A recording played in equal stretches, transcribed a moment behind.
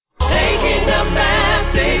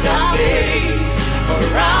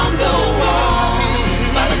around the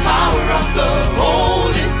world by the power of the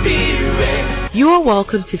Holy Spirit. You are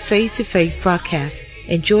welcome to Faith broadcast.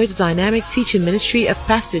 Enjoy the dynamic teaching ministry of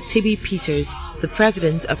Pastor Tibby Peters, the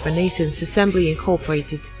president of Renaissance Assembly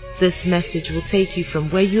Incorporated. This message will take you from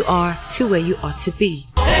where you are to where you ought to be.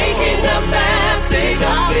 Taking the message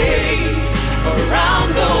of faith around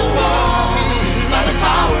the world by the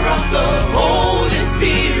power of the Holy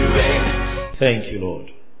Spirit. Thank you,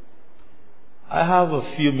 Lord. I have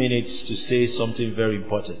a few minutes to say something very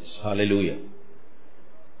important. Hallelujah.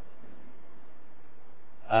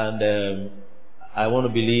 And I want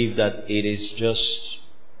to believe that it is just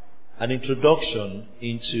an introduction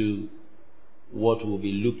into what we'll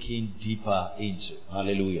be looking deeper into.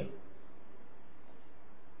 Hallelujah.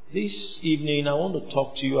 This evening I want to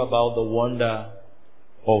talk to you about the wonder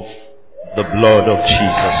of the blood of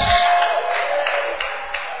Jesus.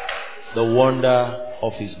 The wonder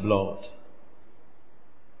of His blood.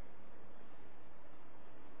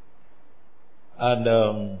 And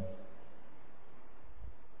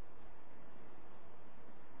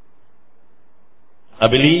I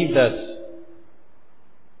believe that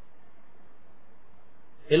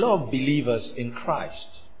a lot of believers in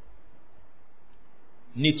Christ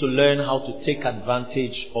need to learn how to take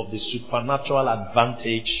advantage of the supernatural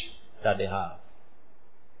advantage that they have.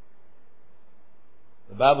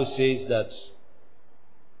 The Bible says that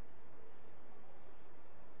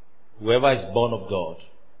whoever is born of God,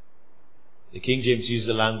 the King James uses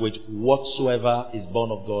the language, whatsoever is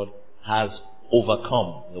born of God has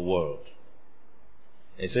overcome the world.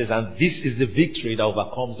 It says, and this is the victory that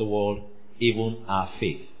overcomes the world, even our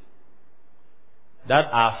faith. That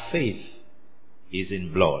our faith is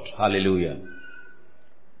in blood. Hallelujah.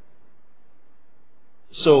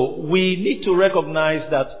 So we need to recognize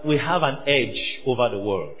that we have an edge over the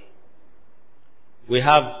world. We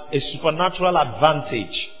have a supernatural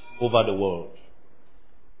advantage over the world.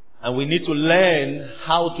 And we need to learn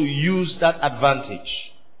how to use that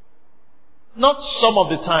advantage. Not some of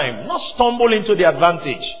the time. Not stumble into the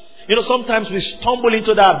advantage. You know, sometimes we stumble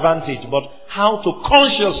into that advantage, but how to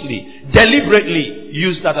consciously, deliberately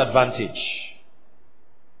use that advantage.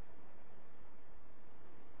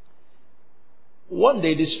 One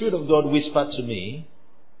day the Spirit of God whispered to me.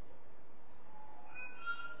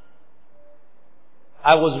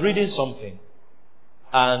 I was reading something,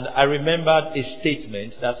 and I remembered a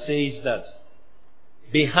statement that says that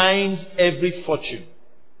behind every fortune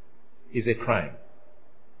is a crime.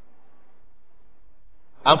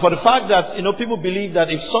 And for the fact that, people believe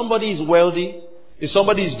that if somebody is wealthy, if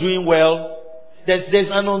somebody is doing well,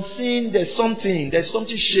 there's an unseen, there's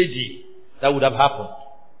something shady that would have happened.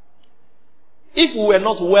 If we were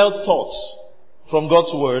not well taught from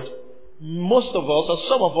God's word, most of us, or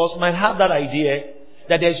some of us, might have that idea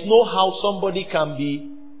that there's no how somebody can be.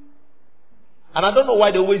 And I don't know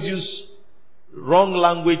why they always use wrong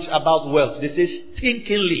language about wealth. They say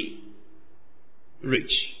stinkingly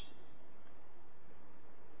rich.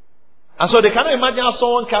 And so they cannot imagine how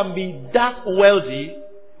someone can be that wealthy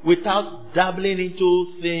without dabbling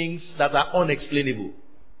into things that are unexplainable.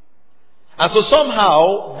 And so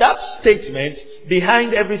somehow that statement,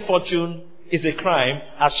 behind every fortune is a crime,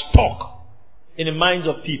 has stuck in the minds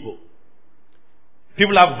of people.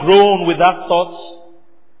 People have grown with that thought.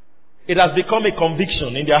 It has become a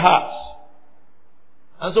conviction in their hearts.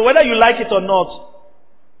 And so whether you like it or not,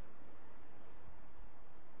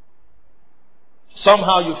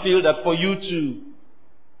 somehow you feel that for you to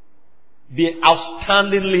be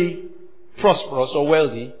outstandingly prosperous or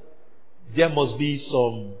wealthy, there must be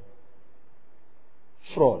some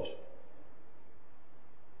fraud.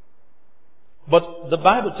 But the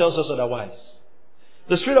Bible tells us otherwise.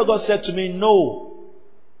 The Spirit of God said to me, no,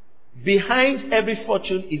 behind every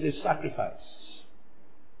fortune is a sacrifice,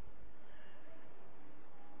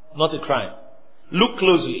 not a crime. Look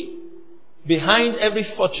closely. Behind every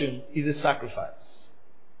fortune is a sacrifice.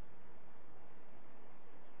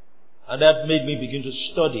 And that made me begin to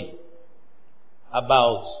study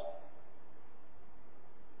about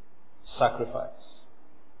sacrifice.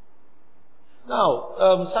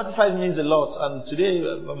 Now, sacrifice means a lot, and today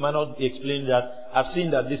I might not be explaining that. I've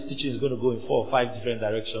seen that this teaching is going to go in 4 or 5 different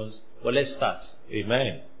directions. But let's start.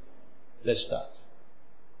 Amen. Let's start.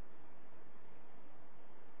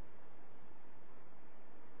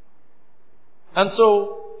 And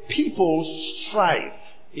so people strive,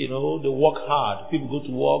 they work hard. People go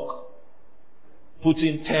to work, put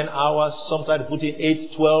in 10 hours, sometimes put in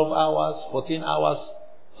 8, 12 hours, 14 hours.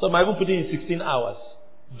 Some might even put in 16 hours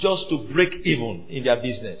just to break even in their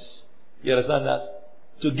business. You understand that?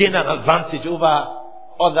 To gain an advantage over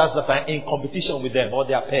others that are in competition with them or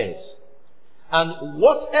their peers. And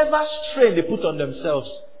whatever strain they put on themselves,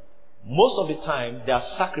 most of the time they are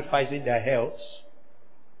sacrificing their health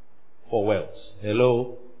for wealth.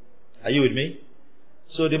 Hello? Are you with me?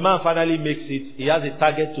 So the man finally makes it. He has a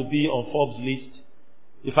target to be on Forbes list.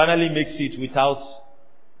 He finally makes it without,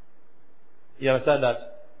 you understand that?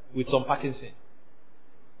 With some Parkinson.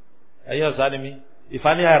 Are you understanding me? He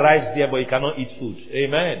finally arrives there, but he cannot eat food.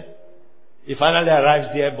 Amen. He finally arrives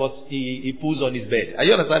there, but he pulls on his bed. Are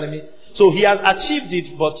you understanding me? So he has achieved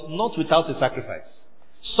it, but not without a sacrifice.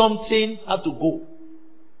 Something had to go.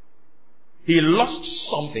 He lost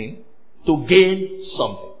something to gain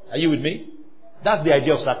something. Are you with me? That's the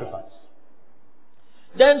idea of sacrifice.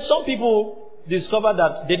 Then some people discover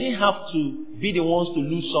that they didn't have to be the ones to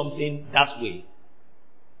lose something that way.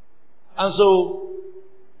 And so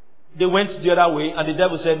they went the other way, and the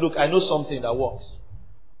devil said, look, I know something that works.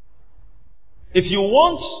 If you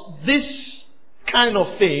want this kind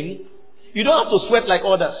of thing, you don't have to sweat like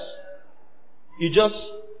others. You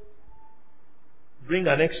just bring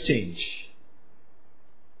an exchange.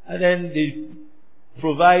 And then they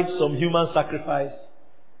provide some human sacrifice.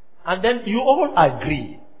 And then you all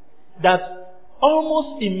agree that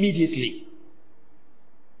almost immediately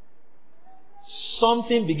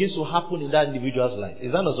something begins to happen in that individual's life.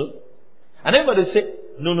 Is that not so? And everybody say,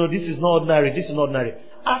 no, this is not ordinary, this is not ordinary.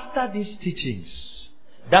 After these teachings,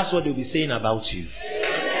 that's what they'll be saying about you.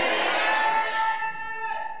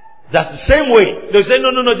 That's the same way. They'll say,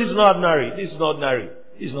 no, this is not ordinary, this is not ordinary,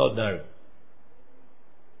 this is not ordinary.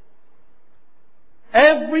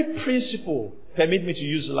 Every principle, permit me to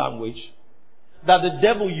use the language, that the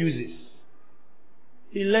devil uses,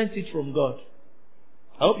 he learnt it from God.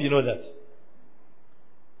 I hope you know that.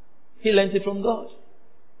 He learnt it from God.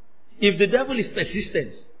 If the devil is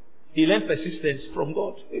persistent, he learned persistence from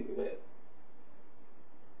God. Amen.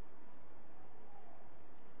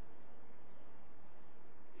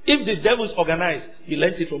 If the devil is organized, he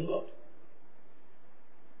learned it from God.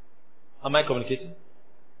 Am I communicating?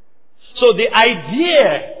 So the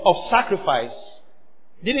idea of sacrifice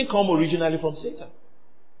didn't come originally from Satan.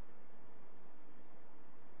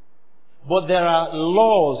 But there are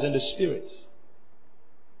laws in the spirit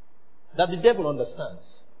that the devil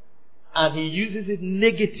understands. And he uses it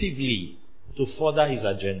negatively to further his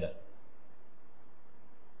agenda.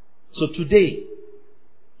 So today,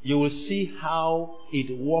 you will see how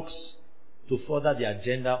it works to further the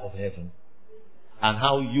agenda of heaven. And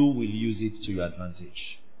how you will use it to your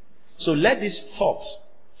advantage. So let this thought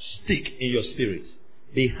stick in your spirit.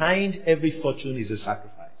 Behind every fortune is a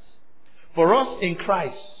sacrifice. For us in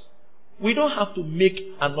Christ, we don't have to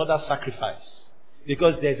make another sacrifice.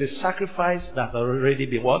 Because there's a sacrifice that's already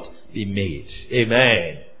been made.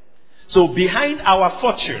 Amen. So behind our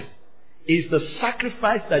fortune is the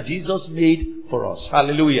sacrifice that Jesus made for us.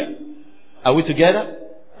 Hallelujah. Are we together?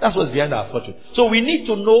 That's what's behind our fortune. So we need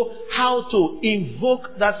to know how to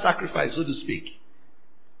invoke that sacrifice, so to speak.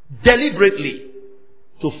 Deliberately.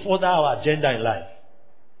 To further our agenda in life.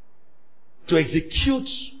 To execute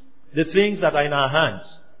the things that are in our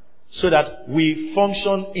hands. So that we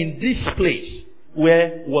function in this place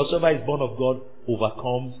where whatsoever is born of God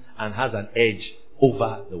overcomes and has an edge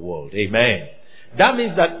over the world. Amen. That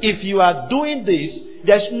means that if you are doing this,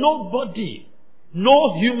 there's nobody,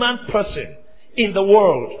 no human person in the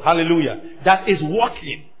world, hallelujah, that is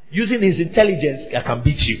working using his intelligence that can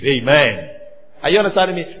beat you. Amen. Are you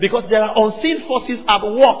understanding me? Because there are unseen forces at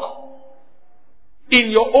work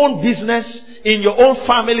in your own business, in your own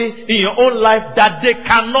family, in your own life that they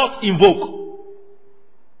cannot invoke.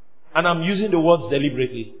 And I'm using the words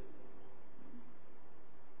deliberately.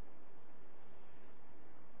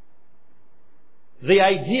 The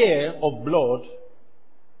idea of blood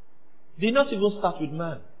did not even start with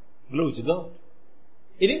man. Glory to God.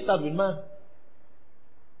 It didn't start with man.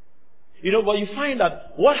 But you find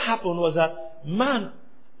that what happened was that man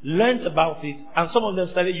learned about it and some of them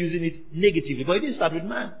started using it negatively. But it didn't start with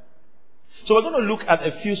man. So we're going to look at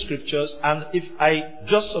a few scriptures, and if I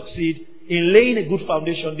just succeed in laying a good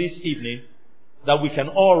foundation this evening that we can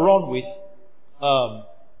all run with,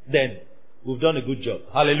 then we've done a good job.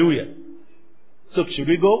 Hallelujah. So should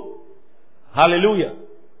we go? Hallelujah.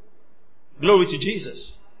 Glory to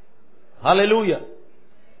Jesus. Hallelujah.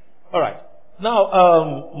 Alright.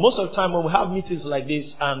 Now, most of the time when we have meetings like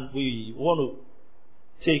this and we want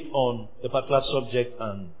to take on a particular subject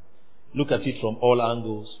and look at it from all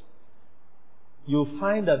angles, you'll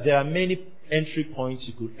find that there are many entry points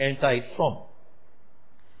you could enter it from.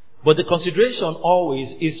 But the consideration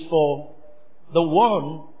always is for the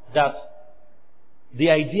one that the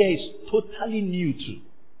idea is totally new to.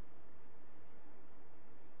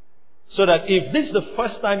 So that if this is the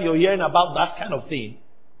first time you're hearing about that kind of thing,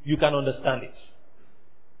 you can understand it.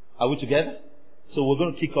 Are we together? So we're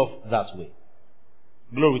going to kick off that way.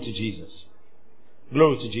 Glory to Jesus.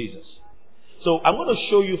 Glory to Jesus. So I'm going to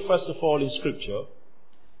show you first of all in scripture.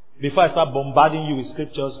 Before I start bombarding you with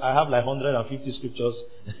scriptures, I have like 150 scriptures.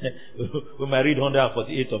 We might read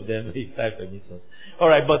 148 of them if time permits us.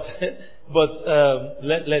 Alright,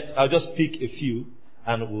 I'll just pick a few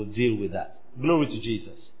and we'll deal with that. Glory to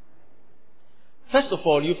Jesus. First of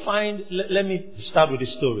all, you find, let me start with a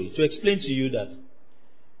story to explain to you that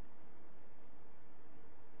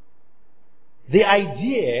the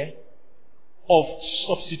idea of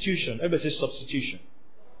substitution, everybody say substitution.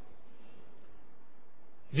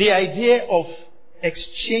 The idea of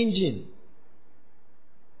exchanging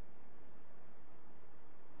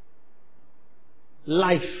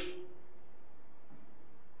life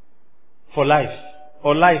for life,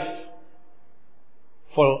 or life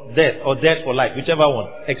for death, or death for life, whichever one,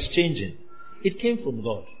 exchanging. It came from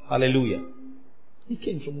God. Hallelujah. It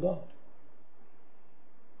came from God.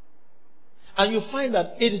 And you find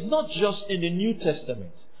that it is not just in the New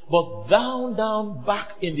Testament, but down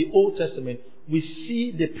back in the Old Testament, we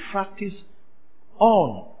see the practice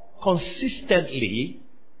on consistently,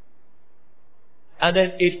 and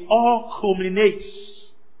then it all culminates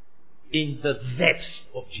in the death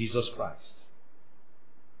of Jesus Christ.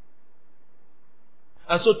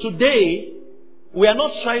 And so today, we are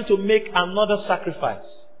not trying to make another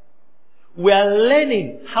sacrifice. We are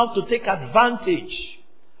learning how to take advantage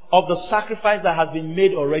of the sacrifice that has been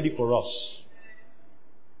made already for us.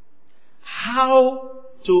 How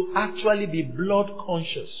to actually be blood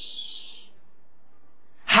conscious.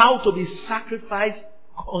 How to be sacrifice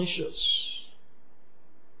conscious.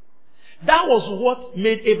 That was what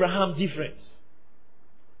made Abraham different.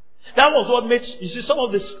 That was what made, you see, some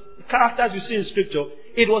of the characters you see in scripture,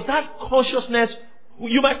 it was that consciousness,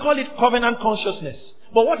 you might call it covenant consciousness.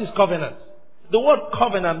 But what is covenant? The word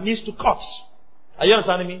covenant means to cut. Are you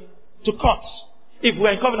understanding me? To cut. If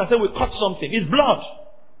we're in covenant, say we cut something. It's blood.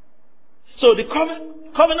 So the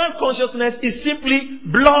covenant consciousness is simply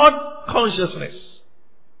blood consciousness.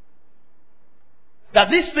 That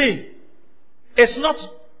this thing is not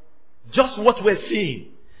just what we're seeing.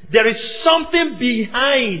 There is something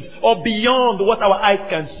behind or beyond what our eyes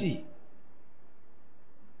can see.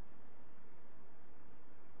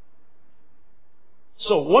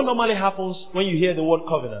 So what normally happens when you hear the word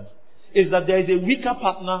covenant is that there is a weaker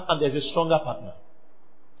partner and there is a stronger partner.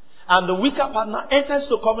 And the weaker partner enters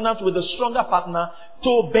the covenant with the stronger partner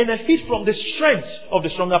to benefit from the strength of the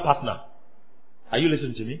stronger partner. Are you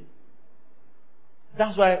listening to me?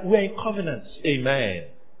 That's why we're in covenants. Amen.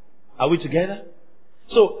 Are we together?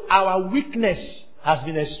 So our weakness has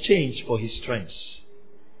been exchanged for his strength.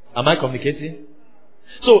 Am I communicating?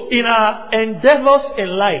 So in our endeavors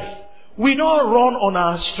in life, we don't run on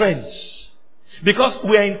our strengths because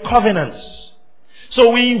we are in covenants.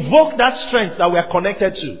 So we invoke that strength that we are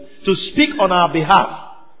connected to speak on our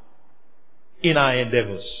behalf in our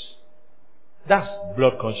endeavors. That's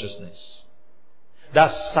blood consciousness.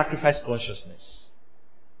 That's sacrifice consciousness.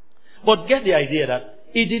 But get the idea that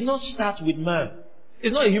it did not start with man.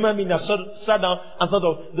 It's not a human being that sat down and thought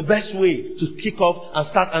of the best way to kick off and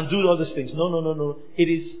start and do all these things. No. It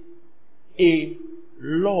is a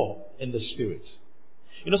law in the spirit.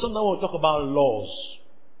 You know, sometimes we'll talk about laws.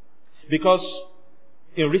 Because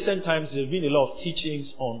in recent times there's been a lot of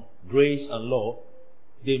teachings on grace and law.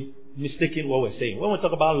 They're mistaking what we're saying. When we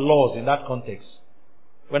talk about laws in that context,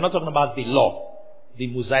 we're not talking about the law, the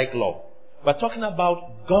Mosaic law. We're talking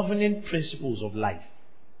about governing principles of life.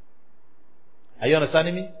 Are you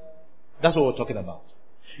understanding me? That's what we're talking about.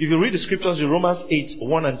 If you read the scriptures in Romans 8,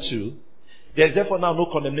 1 and 2, there is therefore now no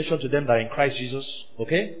condemnation to them that are in Christ Jesus.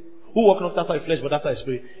 Okay? Who walk not after the flesh but after the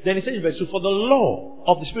spirit. Then he says in verse 2, for the law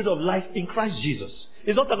of the spirit of life in Christ Jesus.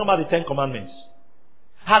 He's not talking about the 10 commandments.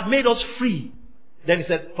 Have made us free. Then he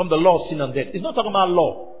said, from the law of sin and death. He's not talking about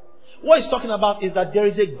law. What he's talking about is that there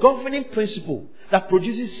is a governing principle that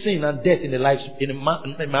produces sin and death in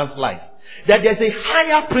a man's life. That there's a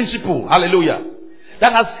higher principle, hallelujah,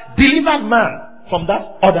 that has delivered man from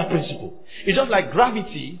that other principle. It's just like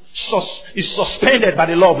gravity is suspended by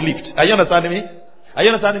the law of lift. Are you understanding me? Are you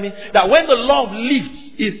understanding me? That when the law of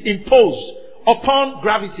lift is imposed upon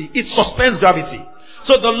gravity, it suspends gravity.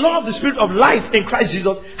 So the law of the spirit of life in Christ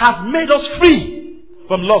Jesus has made us free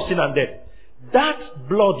from law of sin and death. That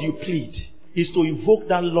blood you plead is to invoke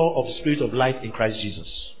that law of the spirit of life in Christ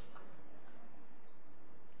Jesus.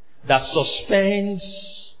 That suspends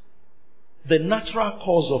the natural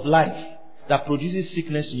cause of life that produces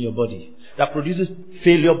sickness in your body. that produces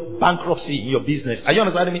failure, bankruptcy in your business. Are you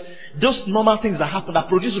understanding me? Those normal things that happen that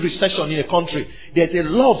produce recession in a country. There's a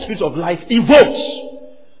law of spirit of life invoked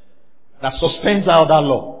that suspends out that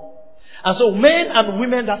law. And so men and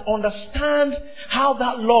women that understand how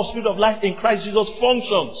that law of spirit of life in Christ Jesus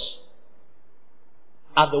functions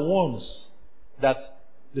are the ones that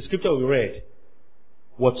the scripture we read,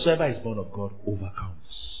 whatsoever is born of God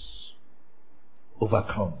overcomes.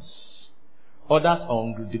 Overcomes. Others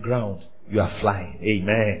on the ground, you are flying.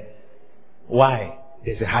 Amen. Why?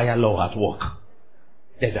 There's a higher law at work.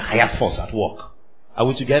 There's a higher force at work. Are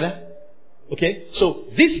we together? Okay? So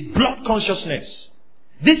this blood consciousness,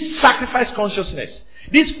 this sacrifice consciousness,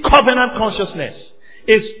 this covenant consciousness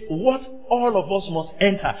is what all of us must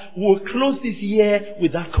enter. We'll close this year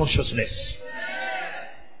with that consciousness.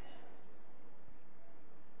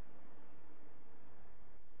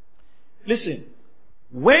 Listen,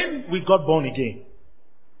 when we got born again,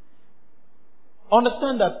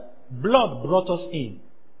 understand that blood brought us in.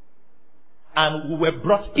 And we were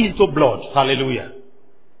brought into blood. Hallelujah.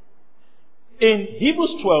 In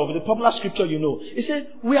Hebrews 12, the popular scripture you know, it says,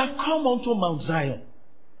 we have come unto Mount Zion.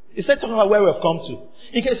 It's not talking about where we have come to.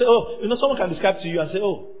 You can say, someone can describe to you and say,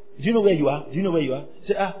 do you know where you are? Do you know where you are?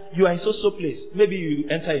 Say, you are in so-so place. Maybe you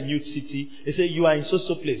enter a new city. They say, you are in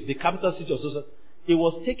so-so place. The capital city of so-so. It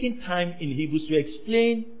was taking time in Hebrews to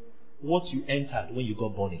explain what you entered when you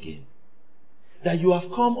got born again. That you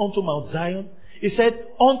have come unto Mount Zion. He said,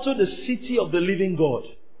 unto the city of the living God.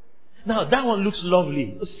 Now that one looks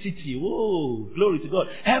lovely. A city. Whoa, glory to God.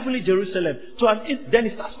 Heavenly Jerusalem. Then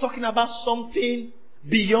it starts talking about something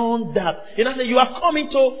beyond that. And I say, you have come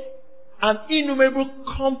into an innumerable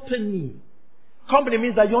company. Company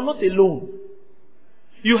means that you're not alone.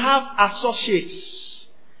 You have associates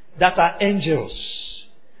that are angels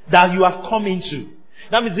that you have come into.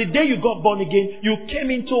 That means the day you got born again, you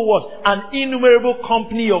came into what? An innumerable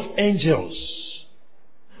company of angels.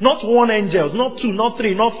 Not one angel, not two, not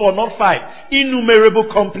three, not four, not five. Innumerable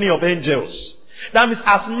company of angels. That means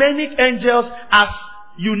as many angels as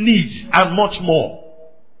you need and much more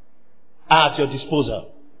are at your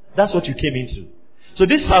disposal. That's what you came into. So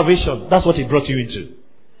this salvation, that's what it brought you into.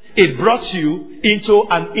 It brought you into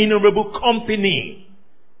an innumerable company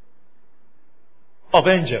of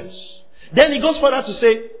angels. Then he goes further to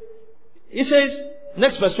say, he says,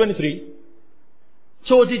 next verse 23,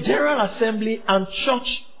 so the general assembly and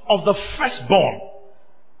church of the firstborn.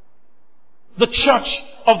 The church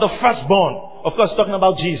of the firstborn. Of course, talking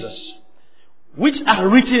about Jesus. Which are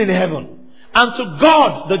written in heaven. And to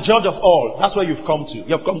God, the judge of all. That's where you've come to.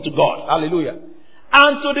 You have come to God. Hallelujah.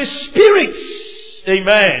 And to the spirits,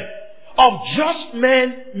 amen, of just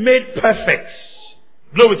men made perfect.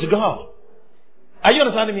 Glory to God. Are you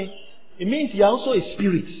understanding me? It means you are also a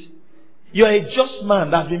spirit. You are a just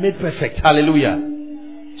man that's been made perfect. Hallelujah.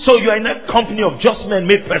 So you are in that company of just men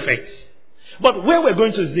made perfect. But where we're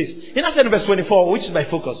going to is this. In verse 24, which is my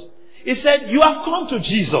focus. It said, you have come to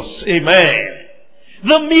Jesus. Amen.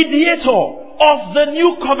 The mediator of the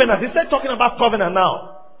new covenant. It said talking about covenant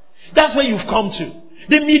now. That's where you've come to.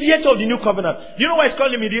 The mediator of the new covenant. You know why it's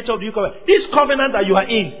called the mediator of the new covenant? This covenant that you are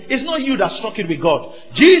in, it's not you that struck it with God.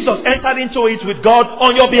 Jesus entered into it with God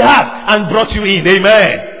on your behalf and brought you in.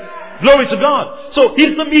 Amen. Glory to God. So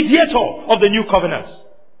he's the mediator of the new covenant.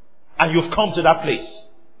 And you've come to that place.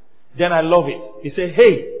 Then I love it. He said,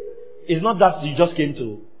 hey, it's not that you just came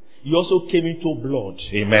to. You also came into blood.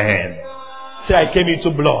 Amen. Say, I came into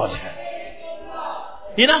blood.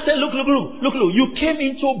 He now said, look. You came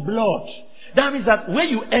into blood. That means that when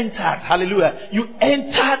you entered, hallelujah, you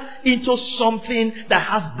entered into something that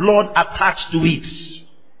has blood attached to it.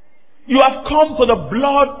 You have come for the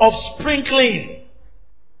blood of sprinkling.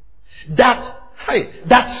 That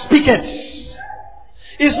speaketh.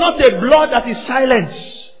 It's not a blood that is silent.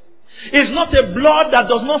 It's not a blood that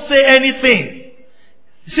does not say anything.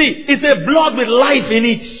 See, it's a blood with life in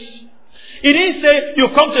it. It didn't say you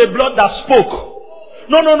come to a blood that spoke.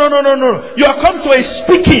 No. You have come to a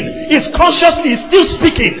speaking. It's consciously, it's still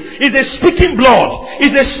speaking. It's a speaking blood.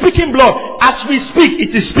 It's a speaking blood. As we speak,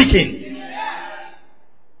 it is speaking.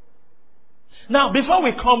 Now, before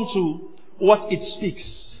we come to what it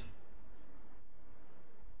speaks,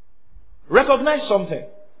 recognize something.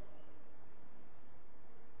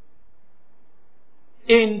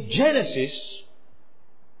 In Genesis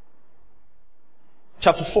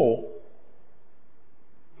chapter 4,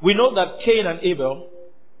 we know that Cain and Abel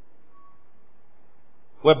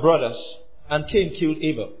were brothers, and Cain killed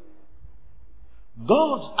Abel.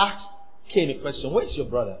 God asked Cain a question, where is your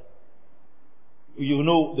brother? You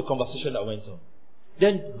know the conversation that went on.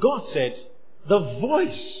 Then God said, the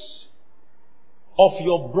voice of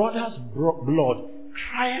your brother's blood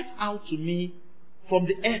cried out to me from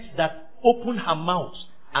the earth that opened her mouth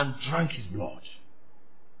and drank his blood.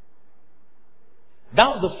 That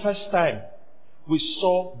was the first time we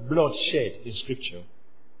saw blood shed in Scripture.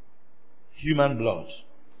 Human blood.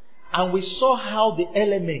 And we saw how the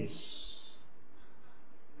elements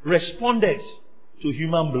responded to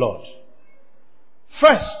human blood.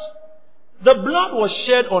 First, the blood was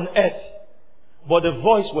shed on earth, but the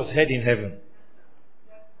voice was heard in heaven.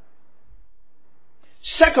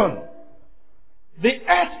 Second, the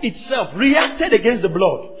earth itself reacted against the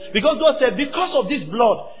blood. Because God said, because of this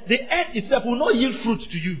blood, the earth itself will not yield fruit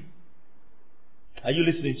to you. Are you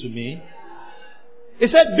listening to me? He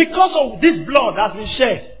said, because of this blood that has been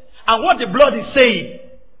shed, and what the blood is saying,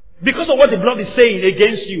 because of what the blood is saying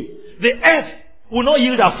against you, the earth will not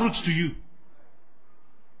yield her fruit to you.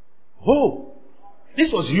 Oh,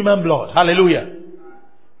 this was human blood. Hallelujah.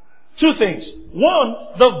 Two things. One,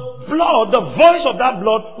 the blood, the voice of that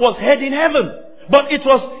blood was heard in heaven. But it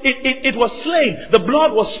was slain. The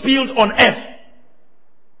blood was spilled on earth.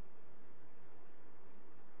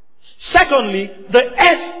 Secondly, the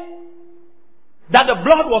earth that the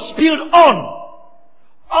blood was spilled on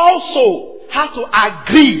also had to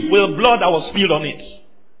agree with the blood that was spilled on it.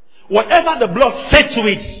 Whatever the blood said to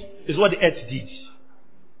it is what the earth did.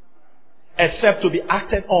 Except to be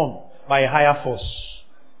acted on by a higher force.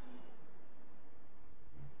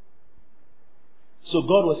 So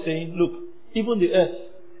God was saying, look, even the earth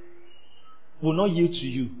will not yield to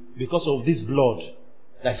you because of this blood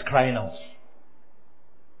that's crying out.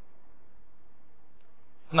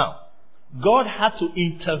 Now, God had to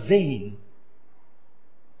intervene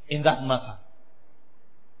in that matter.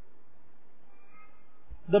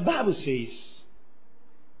 The Bible says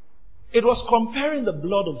it was comparing the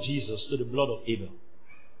blood of Jesus to the blood of Abel.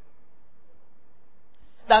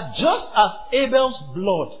 That just as Abel's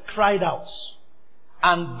blood cried out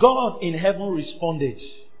and God in heaven responded,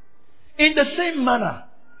 in the same manner,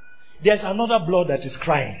 there's another blood that is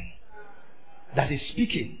crying, that is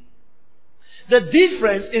speaking. The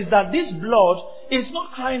difference is that this blood is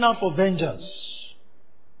not crying out for vengeance.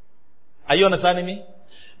 Are you understanding me?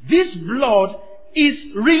 This blood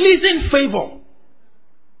is releasing favor.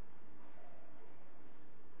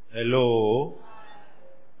 Hello?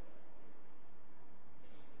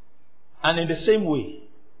 And in the same way,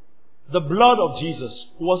 the blood of Jesus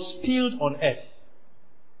was spilled on earth.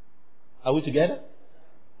 Are we together?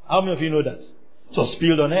 How many of you know that? It was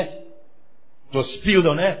spilled on earth. It was spilled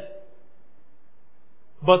on earth.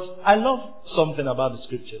 But I love something about the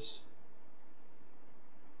scriptures.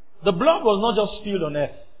 The blood was not just spilled on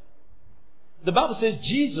earth. The Bible says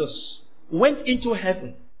Jesus went into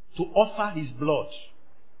heaven to offer his blood.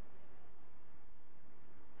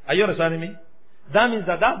 Are you understanding me? That means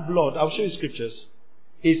that blood, I'll show you scriptures,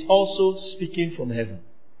 is also speaking from heaven.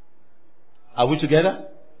 Are we together?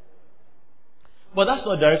 But that's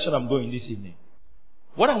not the direction I'm going this evening.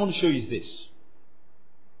 What I want to show you is this.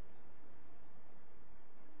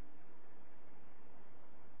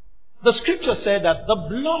 The scripture said that the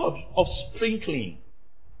blood of sprinkling,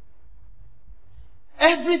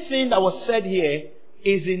 everything that was said here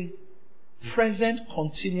is in present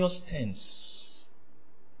continuous tense.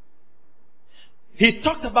 He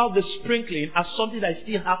talked about the sprinkling as something that is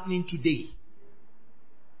still happening today.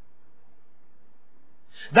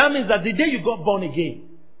 That means that the day you got born again,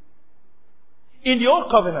 in the old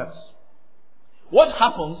covenants, what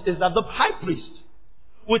happens is that the high priest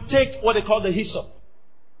would take what they call the hyssop.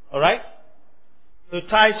 Alright? They'll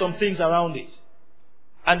tie some things around it.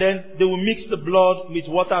 And then they will mix the blood with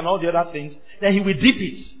water and all the other things. Then he will dip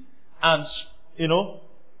it. And,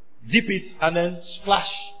 dip it and then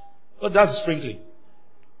splash. Well, that's sprinkling.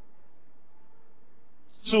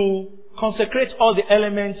 To consecrate all the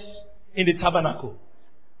elements in the tabernacle.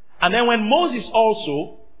 And then when Moses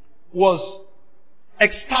also was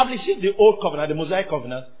establishing the old covenant, the Mosaic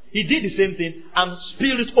covenant, he did the same thing and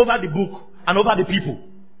spilled it over the book and over the people.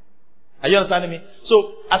 Are you understanding me?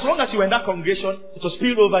 So, as long as you were in that congregation, it was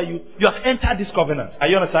spilled over you, you have entered this covenant. Are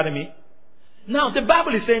you understanding me? Now, the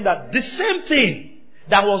Bible is saying that the same thing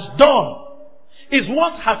that was done is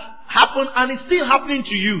what has happened and is still happening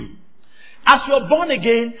to you. As you are born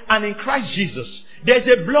again and in Christ Jesus, there's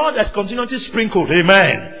a blood that's continually sprinkled.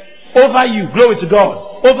 Amen. Over you. Glory to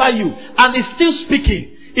God. Over you. And it's still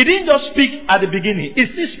speaking. It didn't just speak at the beginning.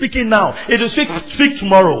 It's still speaking now. It will speak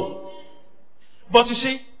tomorrow. But you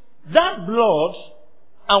see, that blood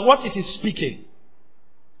and what it is speaking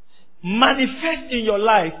manifests in your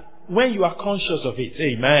life when you are conscious of it.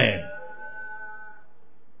 Amen.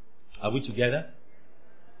 Are we together?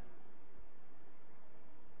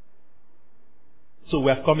 So we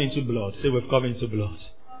have come into blood. Say we've come into blood.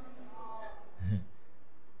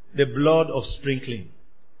 The blood of sprinkling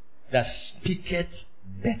that speaketh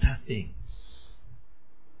better things.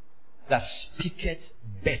 That speaketh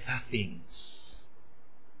better things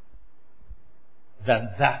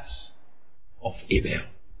than that of Abel.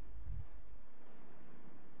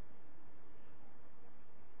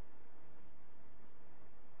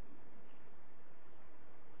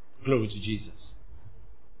 Glory to Jesus.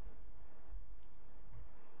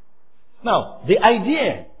 Now, the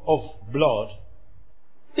idea of blood,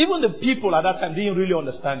 even the people at that time didn't really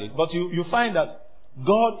understand it. But you find that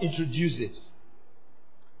God introduced it.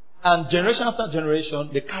 And generation after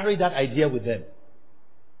generation, they carried that idea with them.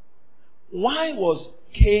 Why was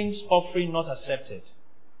Cain's offering not accepted?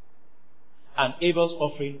 And Abel's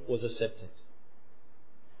offering was accepted.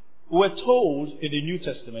 We were told in the New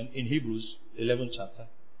Testament, in Hebrews 11th chapter,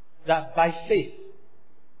 that by faith,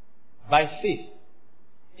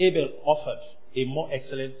 Abel offered a more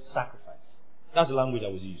excellent sacrifice. That's the language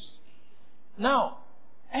that was used. Now,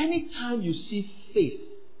 anytime you see faith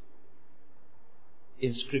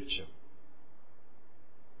in Scripture,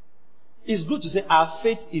 it's good to say our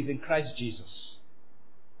faith is in Christ Jesus.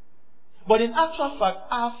 But in actual fact,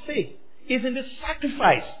 our faith is in the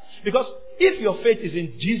sacrifice. Because if your faith is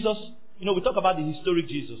in Jesus, we talk about the historic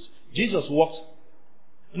Jesus. Jesus walked.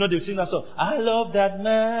 They've seen that song. I love that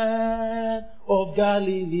man of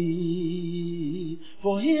Galilee,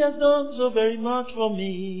 for he has done so very much for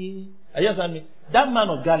me. Are you understand me? That man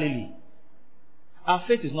of Galilee, our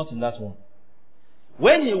faith is not in that one.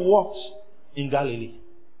 When he walked in Galilee,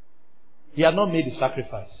 he had not made the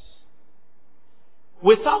sacrifice.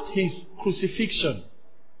 Without his crucifixion,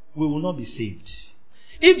 we will not be saved.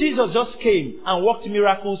 If Jesus just came and worked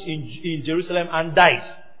miracles in Jerusalem and died,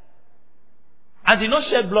 and did not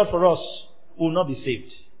shed blood for us, we will not be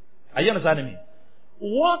saved. Are you understanding me?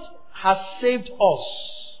 What has saved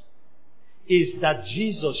us is that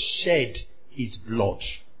Jesus shed his blood.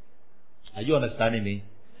 Are you understanding me?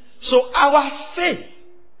 So our faith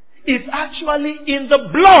is actually in the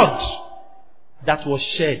blood that was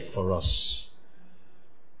shed for us.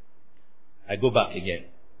 I go back again.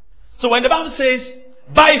 So when the Bible says,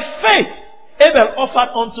 by faith, Abel offered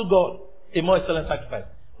unto God a more excellent sacrifice.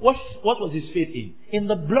 What was his faith in? In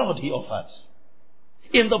the blood he offered.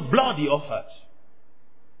 In the blood he offered.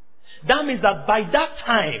 That means that by that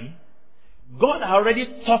time, God had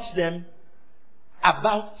already taught them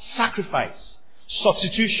about sacrifice,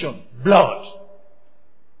 substitution, blood.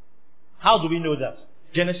 How do we know that?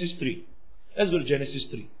 Genesis 3. Let's go to Genesis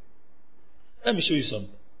 3. Let me show you something.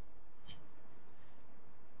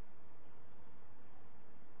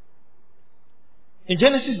 In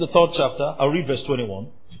Genesis, the 3rd chapter, I'll read verse 21.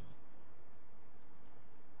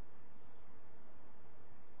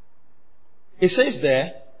 It says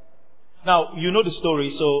there, now you know the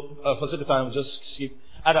story, so for sake of time, I'll just skip.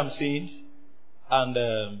 Adam sinned,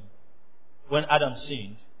 and when Adam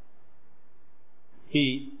sinned,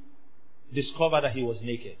 he discovered that he was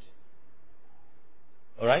naked.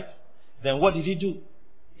 Alright? Then what did he do?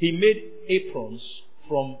 He made aprons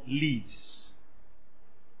from leaves,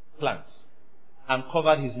 plants, and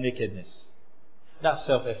covered his nakedness. That's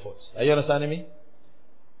self-effort. Are you understanding me?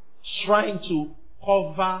 Trying to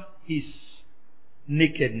cover his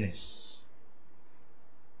nakedness.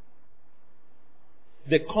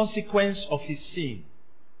 The consequence of his sin,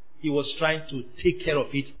 he was trying to take care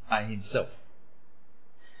of it by himself.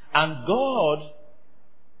 And God,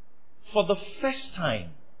 for the first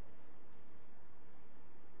time,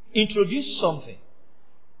 introduced something.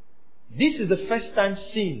 This is the first time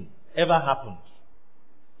sin ever happened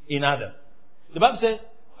in Adam. The Bible says,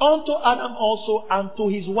 unto Adam also and to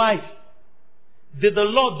his wife did the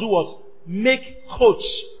Lord do what? Make coats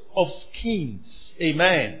of skins.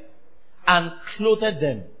 Amen. And clothed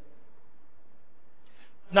them.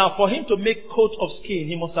 Now, for him to make coat of skin,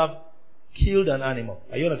 he must have killed an animal.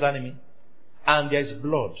 Are you understanding me? And there's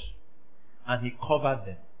blood. And he covered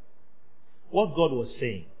them. What God was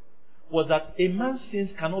saying was that a man's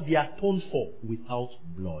sins cannot be atoned for without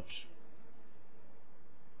blood.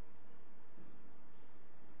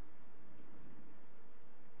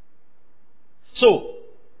 So,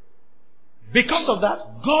 because of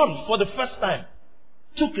that, God, for the first time,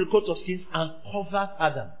 took a coat of skins and covered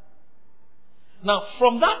Adam. Now,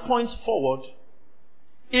 from that point forward,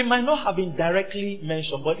 it might not have been directly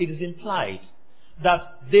mentioned, but it is implied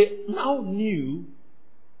that they now knew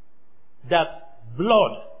that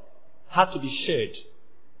blood had to be shed.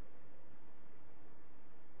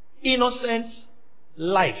 Innocent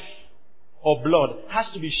life or blood has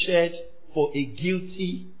to be shed for a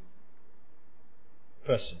guilty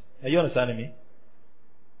person. Are you understanding me?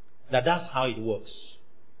 that's how it works.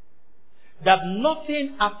 That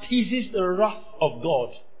nothing appeases the wrath of God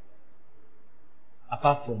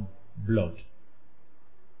apart from blood.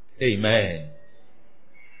 Amen.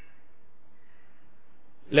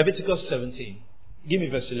 Leviticus 17. Give me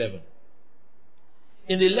verse 11.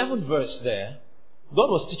 In the 11th verse there, God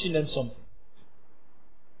was teaching them something.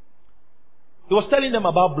 He was telling them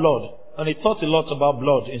about blood, and he taught a lot about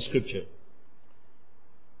blood in Scripture.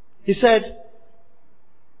 He said,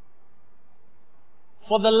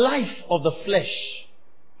 for the life of the flesh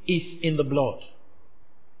is in the blood.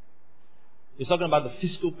 He's talking about the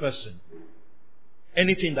physical person.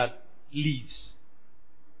 Anything that lives.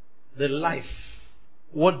 The life,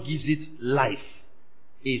 what gives it life,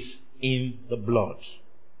 is in the blood.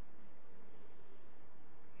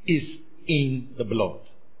 Is in the blood.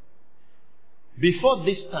 Before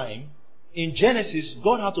this time, in Genesis,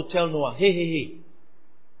 God had to tell Noah, hey,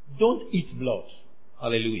 don't eat blood.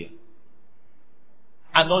 Hallelujah.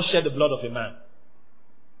 And not shed the blood of a man.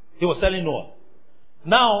 He was telling Noah.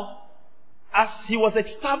 Now, as he was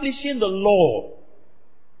establishing the law,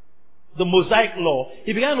 the Mosaic law,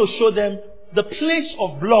 he began to show them the place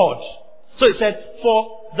of blood. So he said,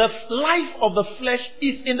 for the life of the flesh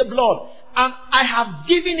is in the blood, and I have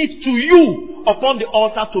given it to you upon the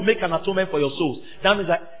altar to make an atonement for your souls. That means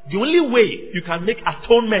that the only way you can make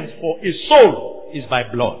atonement for a soul is by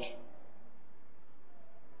blood.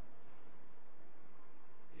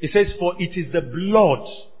 It says, for it is the blood.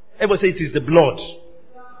 Everybody say, it is the blood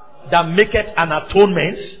that maketh an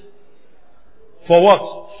atonement for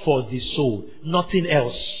what? For the soul. Nothing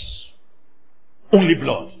else. Only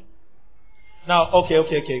blood. Now,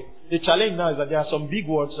 okay. The challenge now is that there are some big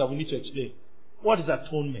words that we need to explain. What is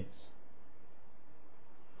atonement?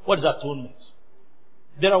 What is atonement?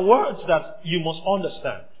 There are words that you must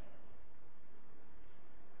understand.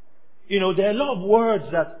 There are a lot of words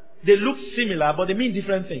that they look similar, but they mean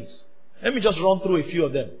different things. Let me just run through a few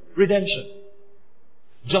of them. Redemption,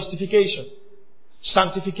 justification,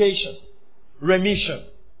 sanctification, remission,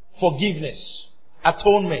 forgiveness,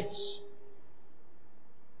 atonement.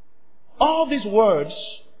 All these words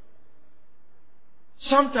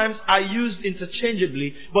sometimes are used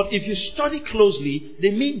interchangeably, but if you study closely,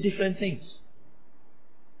 they mean different things.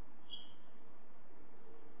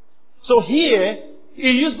 So here,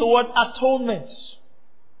 he used the word atonement.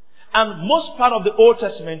 And most part of the Old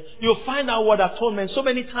Testament, you'll find our word atonement so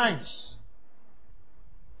many times.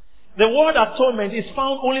 The word atonement is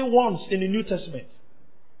found only once in the New Testament.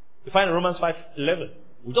 You find in Romans 5:11.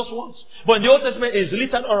 Just once. But in the Old Testament, it is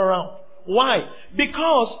littered all around. Why?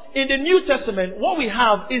 Because in the New Testament, what we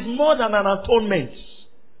have is more than an atonement.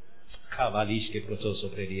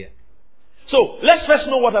 So, let's first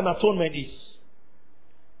know what an atonement is.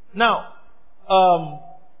 Now,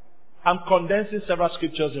 I'm condensing several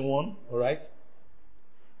scriptures in one, alright?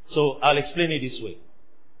 So, I'll explain it this way.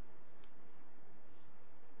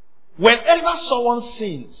 Whenever someone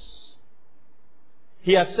sins,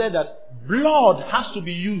 he has said that blood has to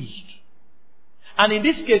be used. And in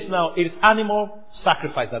this case now, it is animal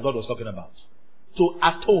sacrifice that God was talking about. To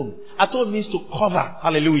atone. Atone means to cover.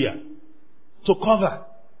 Hallelujah. To cover.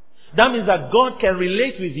 That means that God can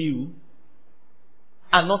relate with you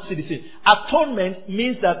and not see the sin. Atonement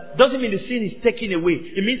means that, doesn't mean the sin is taken away.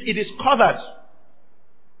 It means it is covered.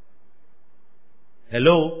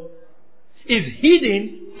 Hello? Is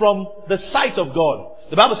hidden from the sight of God.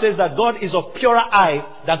 The Bible says that God is of purer eyes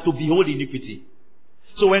than to behold iniquity.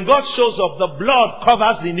 So when God shows up, the blood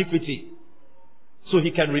covers the iniquity. So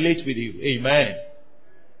he can relate with you. Amen.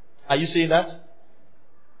 Are you seeing that?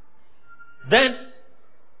 Then,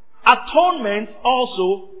 atonement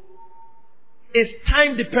also is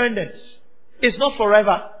time dependent. It's not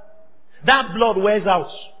forever. That blood wears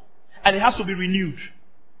out. And it has to be renewed.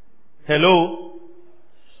 Hello?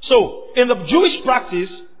 So, in the Jewish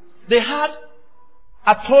practice, they had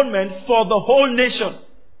atonement for the whole nation,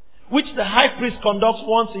 which the high priest conducts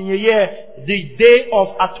once in a year, the Day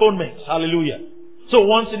of Atonement. Hallelujah. So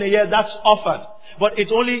once in a year, that's offered. But it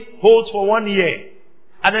only holds for 1 year.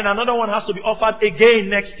 And then another one has to be offered again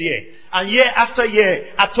next year. And year after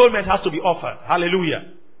year, atonement has to be offered.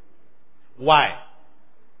 Hallelujah. Why?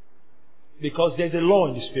 Because there's a law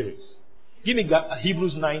in the spirits. Give me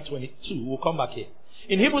Hebrews 9:22. We'll come back here.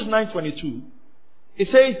 In Hebrews 9:22, it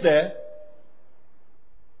says there,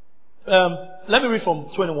 let me read from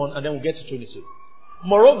 21 and then we'll get to 22.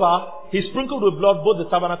 Moreover, he sprinkled with blood both the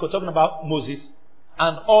tabernacle, talking about Moses,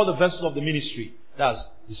 and all the vessels of the ministry. That's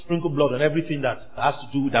the sprinkled blood and everything that has to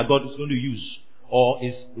do, that God is going to use or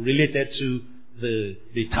is related to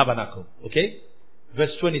the tabernacle. Okay?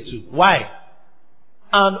 Verse 22. Why?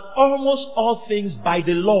 and almost all things by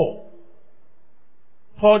the law,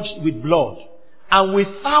 purged with blood. And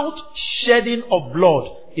without shedding of blood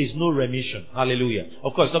is no remission. Hallelujah.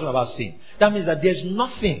 Of course, talking about sin. That means that there's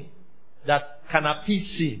nothing that can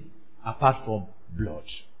appease sin apart from blood.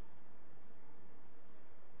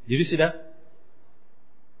 Did you see that?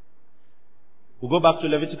 We'll go back to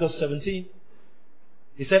Leviticus 17.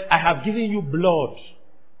 He said, I have given you blood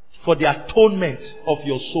for the atonement of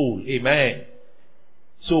your soul. Amen.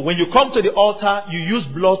 So when you come to the altar, you use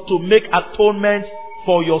blood to make atonement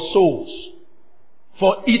for your souls.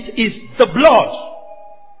 For it is the blood.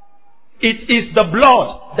 It is the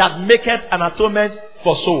blood that maketh an atonement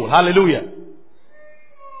for soul. Hallelujah.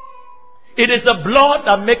 It is the blood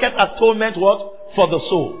that maketh atonement what? For the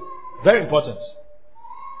soul. Very important.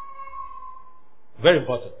 Very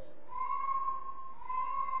important.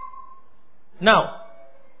 Now,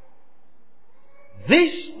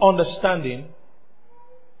 this understanding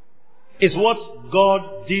is what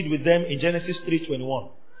God did with them in Genesis 3:21,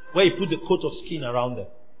 where He put the coat of skin around them.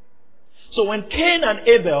 So when Cain and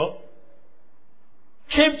Abel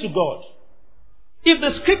came to God, if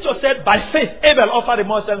the scripture said by faith Abel offered a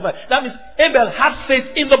more sacrifice, that means Abel had faith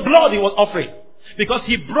in the blood he was offering, because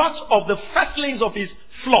he brought of the firstlings of his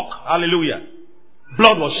flock. Hallelujah.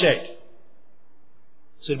 Blood was shed.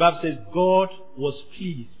 So the Bible says God was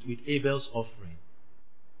pleased with Abel's offering.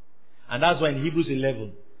 And that's why in Hebrews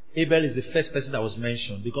 11, Abel is the first person that was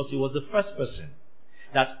mentioned, because he was the first person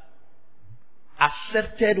that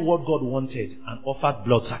accepted what God wanted and offered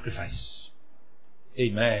blood sacrifice.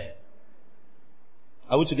 Amen.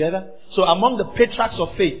 Are we together? So among the patriarchs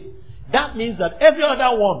of faith, that means that every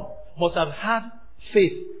other one must have had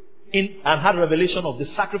faith in and had revelation of the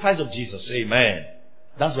sacrifice of Jesus. Amen.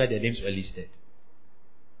 That's why their names were listed.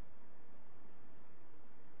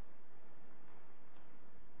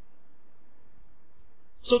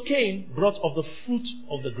 So Cain brought of the fruit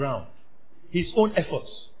of the ground, his own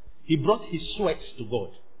efforts. He brought his sweats to God.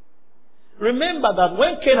 Remember that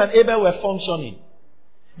when Cain and Abel were functioning,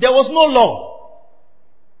 there was no law.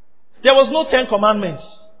 There was no 10 commandments.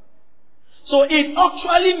 So it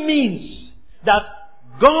actually means that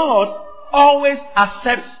God always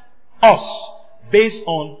accepts us based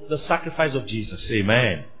on the sacrifice of Jesus.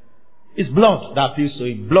 Amen. It's blood that appeals to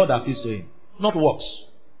Him. Blood that appeals to Him. Not works.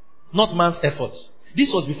 Not man's effort.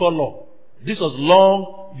 This was before law. This was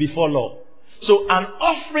long before law. So an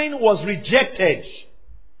offering was rejected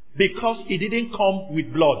because it didn't come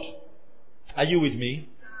with blood. Are you with me?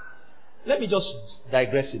 Let me just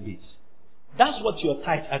digress a bit. That's what your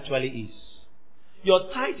tithe actually is.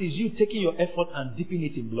 Your tithe is you taking your effort and dipping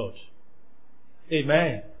it in blood.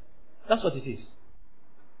 Amen. That's what it is.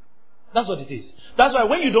 That's what it is. That's why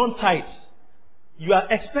when you don't tithe, you are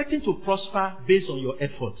expecting to prosper based on your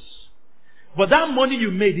efforts. But that money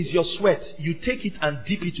you made is your sweat. You take it and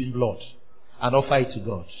dip it in blood and offer it to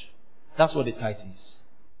God. That's what the tithe is.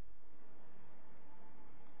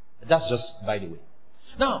 That's just by the way.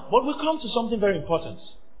 Now, but we come to something very important.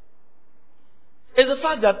 It's the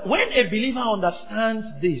fact that when a believer understands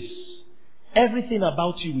this, everything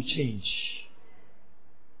about you will change.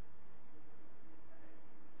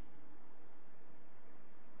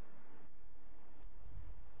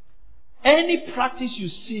 Any practice you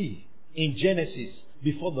see in Genesis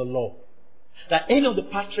before the law, that any of the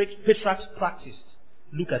patriarchs practiced,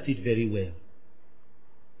 look at it very well.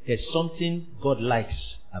 There's something God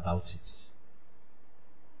likes about it.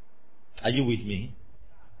 Are you with me?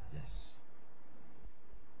 Yes.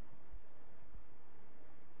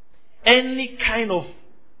 Any kind of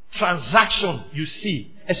transaction you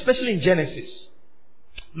see, especially in Genesis,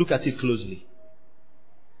 look at it closely.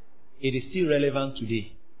 It is still relevant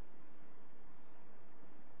today.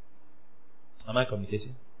 Am I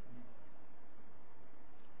communicating?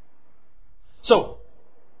 So,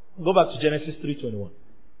 go back to Genesis 3:21.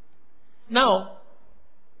 Now,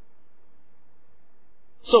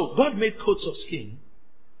 so God made coats of skin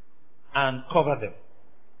and covered them.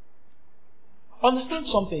 Understand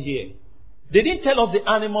something here. They didn't tell us the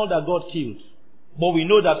animal that God killed, but we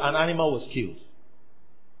know that an animal was killed.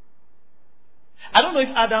 I don't know if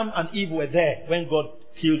Adam and Eve were there when God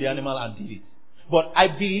killed the animal and did it. But I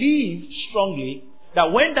believe strongly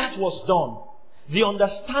that when that was done, the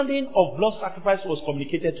understanding of blood sacrifice was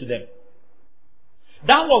communicated to them.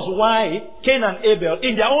 That was why Cain and Abel,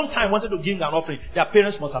 in their own time, wanted to give an offering. Their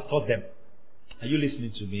parents must have taught them. Are you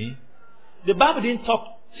listening to me? The Bible didn't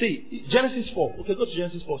talk. See, Genesis 4. Okay, go to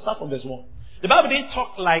Genesis 4. Start from verse 1. The Bible didn't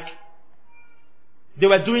talk like they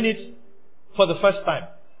were doing it for the first time.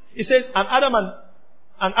 It says, and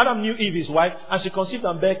Adam knew Eve, his wife, and she conceived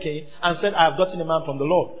and bare Cain, and said, I have gotten a man from the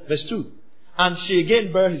Lord. Verse 2. And she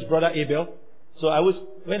again bare his brother Abel. So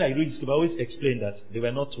when I read this, I always explain that they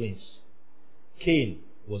were not twins. Cain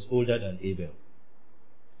was older than Abel.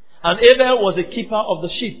 And Abel was a keeper of the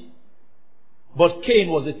sheep. But Cain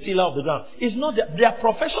was a tiller of the ground. It's not their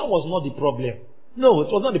profession was not the problem. No,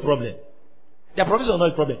 it was not the problem. Their profession was not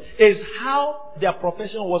the problem. It's how their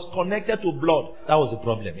profession was connected to blood. That was the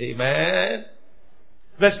problem. Amen.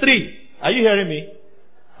 Verse 3. Are you hearing me?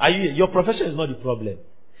 Your profession is not the problem.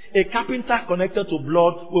 A carpenter connected to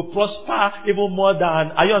blood will prosper even more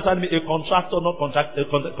than, are you understanding me? A contractor not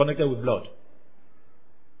connected with blood.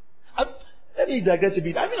 Let me digress a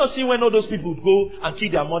bit. Have you not seen when all those people would go and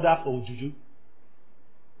kill their mother for juju?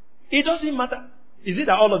 It doesn't matter. Is it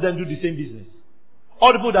that all of them do the same business?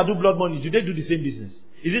 All the people that do blood money, do they do the same business?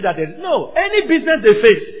 Is it that no, any business they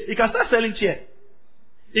face, you can start selling chair.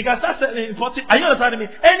 You can start selling importing. Are you understanding me?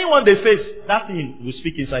 Anyone they face, that thing will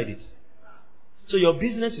speak inside it. So your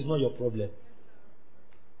business is not your problem.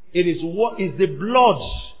 It is what is the blood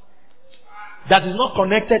that is not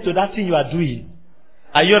connected to that thing you are doing.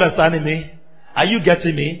 Are you understanding me? Are you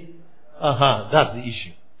getting me? That's the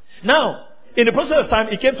issue. Now, in the process of time,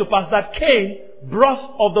 it came to pass that Cain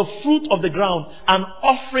brought of the fruit of the ground an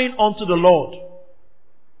offering unto the Lord.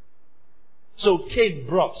 So Cain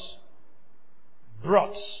brought.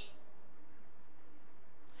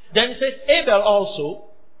 Then he said, Abel also,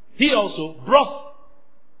 he also brought.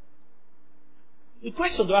 The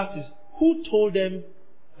question to ask is, who told them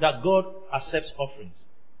that God accepts offerings?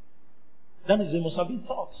 That means there must have been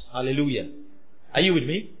thoughts. Hallelujah. Are you with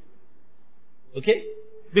me? Okay?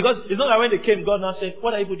 Because it's not that when they came, God now said,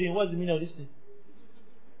 what are you doing? What's the meaning of this thing?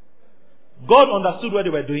 God understood what they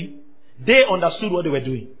were doing. They understood what they were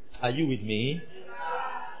doing. Are you with me?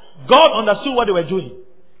 God understood what they were doing.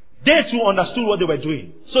 They too understood what they were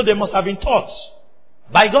doing. So they must have been taught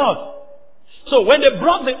by God. So when they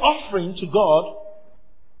brought the offering to God,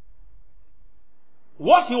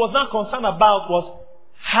 what he was not concerned about was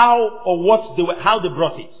how they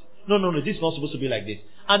brought it. No, this is not supposed to be like this.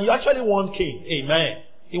 And you actually warned Cain. Amen.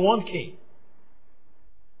 He warned Cain.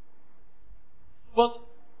 But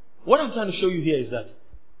what I'm trying to show you here is that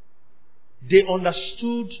they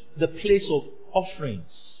understood the place of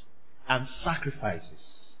offerings and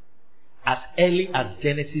sacrifices as early as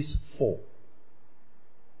Genesis 4.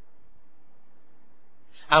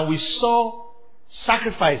 And we saw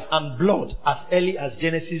sacrifice and blood as early as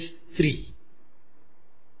Genesis 3.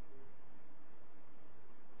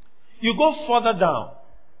 You go further down,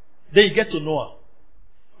 then you get to Noah.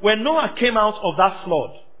 When Noah came out of that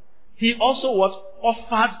flood, he also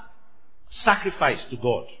offered sacrifice to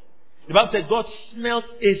God. The Bible said God smelt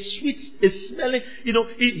a smelling,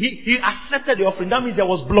 he accepted the offering. That means there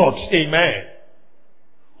was blood. Amen.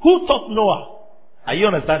 Who taught Noah? Are you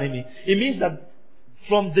understanding me? It means that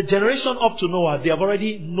from the generation up to Noah, they have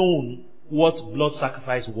already known what blood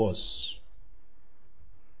sacrifice was.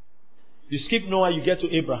 You skip Noah, you get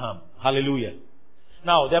to Abraham. Hallelujah.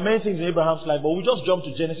 Now, there are many things in Abraham's life, but we'll just jump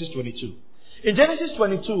to Genesis 22. In Genesis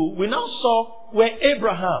 22, we now saw where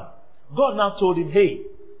Abraham, God now told him, hey,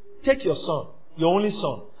 take your son, your only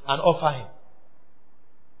son, and offer him.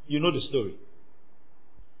 You know the story.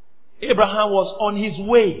 Abraham was on his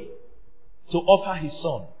way to offer his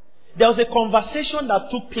son. There was a conversation that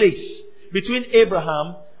took place between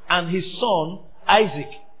Abraham and his son, Isaac.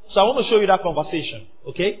 So I want to show you that conversation.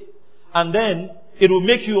 Okay? And then it will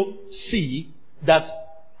make you see that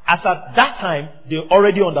as at that time, they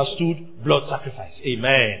already understood blood sacrifice.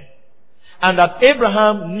 Amen. And that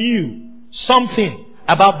Abraham knew something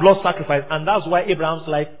about blood sacrifice, and that's why Abraham's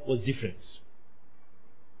life was different.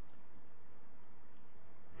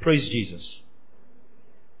 Praise Jesus.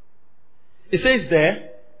 It says there,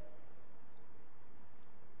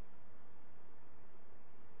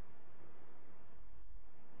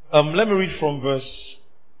 let me read from verse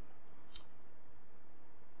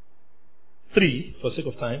 3 for sake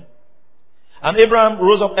of time. And Abraham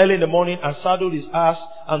rose up early in the morning and saddled his ass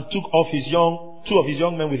and took off two of his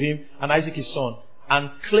young men with him and Isaac his son, and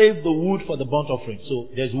clave the wood for the burnt offering. So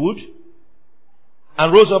there's wood.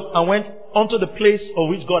 And rose up and went unto the place of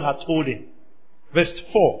which God had told him. Verse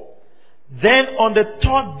 4. Then on the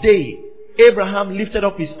third day, Abraham lifted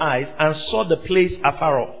up his eyes and saw the place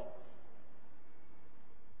afar off.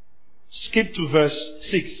 Skip to verse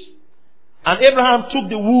 6. And Abraham took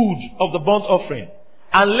the wood of the burnt offering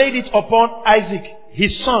and laid it upon Isaac,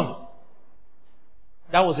 his son.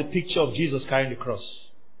 That was a picture of Jesus carrying the cross.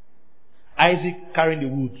 Isaac carrying the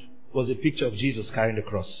wood was a picture of Jesus carrying the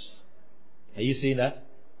cross. Are you seeing that?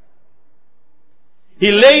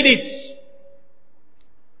 He laid it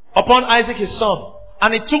upon Isaac his son,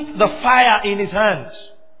 and he took the fire in his hand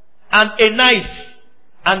and a knife.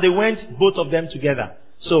 And they went, both of them together.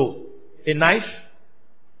 So, a knife,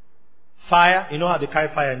 fire. You know how they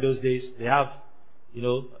carry fire in those days? They have,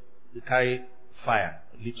 they carry fire,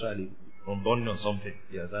 literally, from burning or something.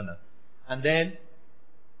 You understand that? And then,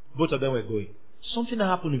 both of them were going. Something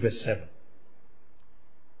happened in verse 7.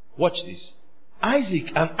 Watch this.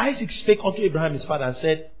 Isaac spake unto Abraham his father and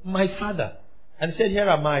said, my father. And he said, here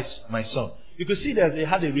am I, my son. You could see that they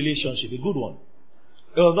had a relationship, a good one.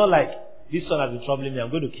 It was not like, this son has been troubling me, I'm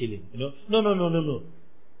going to kill him. No.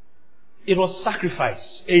 It was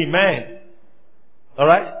sacrifice. Amen.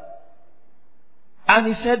 Alright? And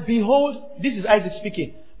he said, behold, this is Isaac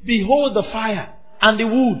speaking. Behold the fire and the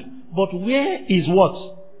wood. But where is what?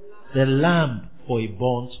 The lamb for a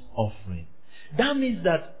burnt offering. That means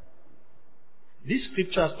that this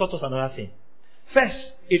scripture has taught us another thing.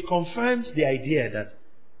 First, it confirms the idea that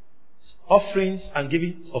offerings and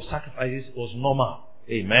giving of sacrifices was normal.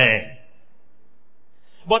 Amen.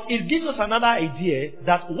 But it gives us another idea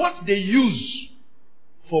that what they use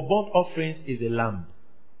for burnt offerings is a lamb.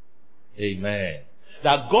 Amen.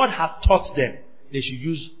 That God had taught them they should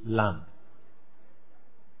use lamb.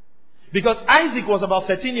 Because Isaac was about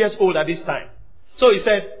 13 years old at this time. So he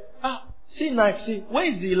said, see knife, see, where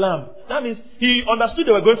is the lamb? That means he understood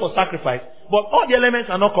they were going for sacrifice, but all the elements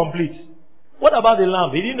are not complete. What about the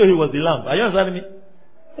lamb? He didn't know he was the lamb. Are you understanding me?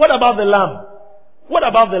 What about the lamb? What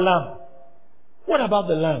about the lamb? What about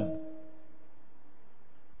the lamb?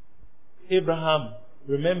 Abraham,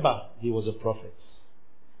 remember, he was a prophet.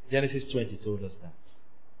 Genesis 20 told us that.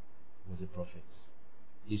 He was a prophet.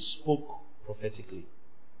 He spoke prophetically.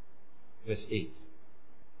 Verse 8.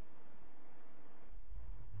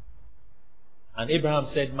 And Abraham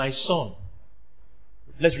said, my son.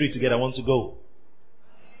 Let's read together. I want to go.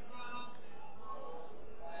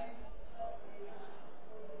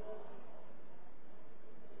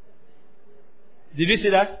 Did you see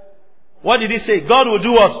that? What did he say? God will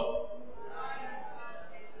do what?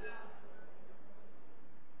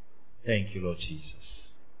 Thank you, Lord Jesus.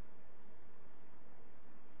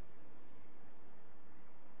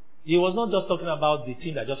 He was not just talking about the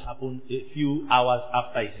thing that just happened a few hours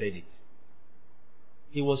after he said it.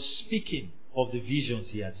 He was speaking of the visions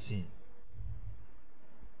he had seen.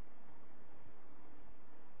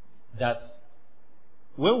 That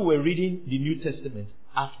when we were reading the New Testament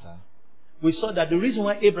after, we saw that the reason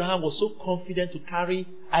why Abraham was so confident to carry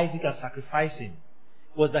Isaac and sacrifice him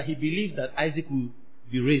was that he believed that Isaac would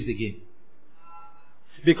be raised again.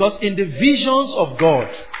 Because in the visions of God,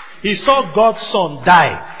 he saw God's son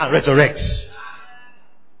die and resurrect.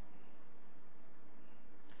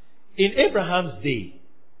 In Abraham's day,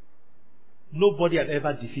 nobody had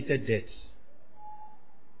ever defeated death.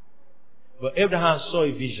 But Abraham saw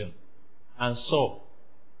a vision and saw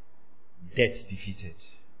death defeated.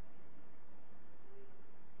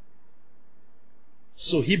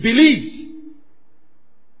 So he believed.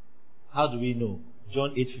 How do we know?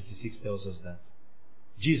 John 8:56 tells us that.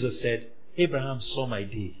 Jesus said, Abraham saw my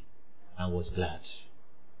day and was glad.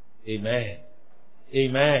 Amen.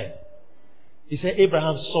 Amen. He said,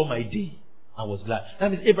 Abraham saw my day and was glad.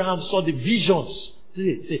 That means Abraham saw the visions.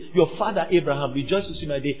 Say, your father Abraham rejoiced to see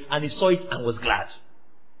my day, and he saw it and was glad.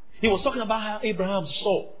 He was talking about how Abraham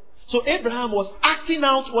saw. So Abraham was acting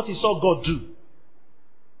out what he saw God do.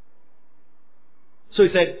 So he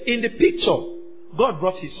said, in the picture, God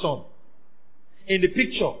brought his son. In the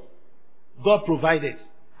picture, God provided,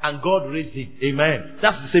 and God raised him. Amen.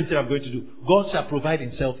 That's the same thing I'm going to do. God shall provide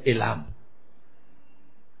himself a lamb.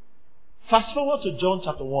 Fast forward to John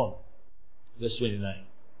chapter 1, verse 29.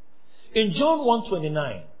 In John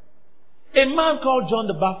 1:29, a man called John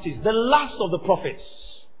the Baptist, the last of the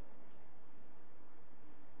prophets,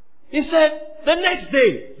 he said, the next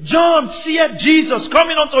day, John seeth Jesus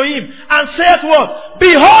coming unto him and saith what?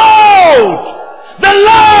 Behold, the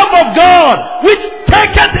Lamb of God, which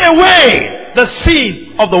taketh away the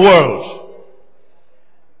sin of the world.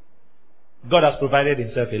 God has provided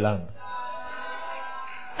himself a lamb.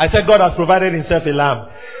 I said God has provided himself a lamb.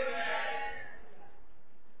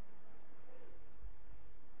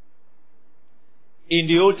 In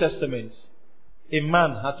the Old Testament, a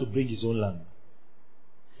man had to bring his own lamb.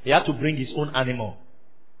 He had to bring his own animal.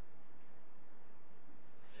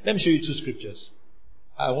 Let me show you two scriptures.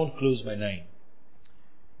 I won't close by 9.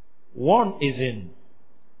 One is in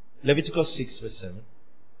Leviticus 6 verse 7.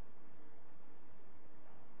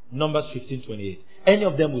 Numbers 15:28. Any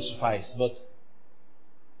of them will suffice, but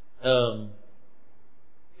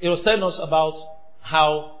it was telling us about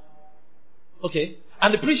how,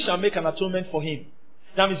 and the priest shall make an atonement for him.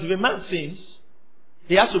 That means if a man sins,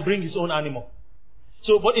 he has to bring his own animal.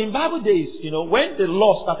 So, but in Bible days, when the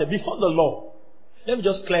law started, before the law, let me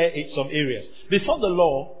just clear some areas. Before the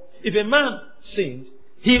law, if a man sinned,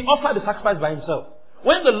 he offered the sacrifice by himself.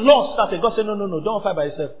 When the law started, God said, no, don't offer by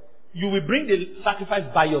yourself. You will bring the sacrifice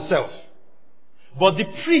by yourself. But the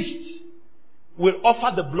priest will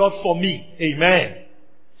offer the blood for me. Amen.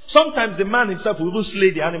 Sometimes the man himself will even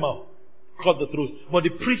slay the animal, cut the throat. But the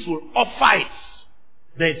priest will offer it.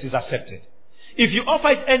 Then it is accepted. If you offer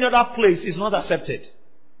it any other place, it's not accepted.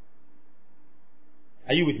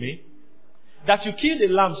 Are you with me? That you killed a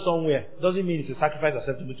lamb somewhere doesn't mean it's a sacrifice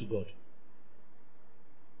acceptable to God.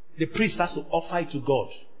 The priest has to offer it to God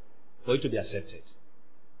for it to be accepted.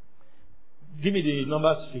 Give me the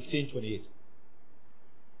Numbers 15:28.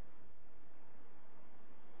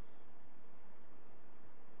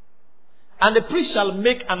 And the priest shall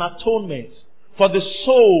make an atonement for the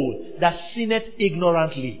soul that sinneth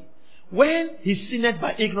ignorantly. When he sinned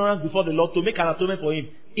by ignorance before the Lord, to make an atonement for him,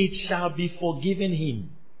 it shall be forgiven him.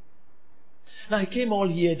 Now I came all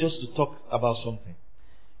here just to talk about something.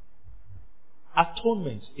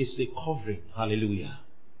 Atonement is a covering. Hallelujah.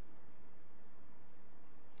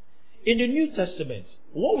 In the New Testament,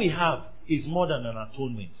 what we have is more than an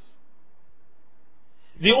atonement.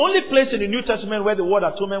 The only place in the New Testament where the word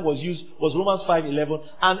atonement was used was Romans 5:11,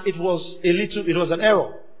 and it was an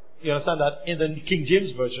error. You understand that? In the King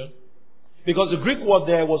James Version. Because the Greek word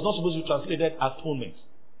there was not supposed to be translated atonement.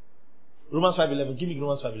 Romans 5:11. Give me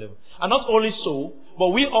Romans 5:11. And not only so, but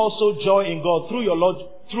we also joy in God through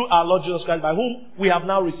our Lord Jesus Christ, by whom we have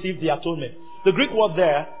now received the atonement. The Greek word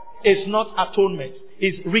there is not atonement.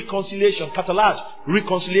 It's reconciliation. Catalage.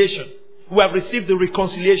 Reconciliation. We have received the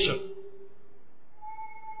reconciliation.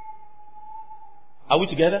 Are we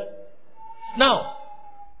together? Now,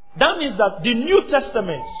 that means that the New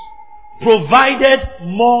Testament provided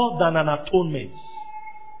more than an atonement.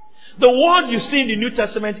 The word you see in the New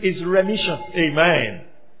Testament is remission. Amen.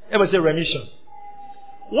 Everybody say remission.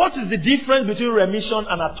 What is the difference between remission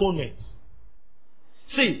and atonement?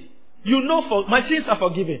 See, for my sins are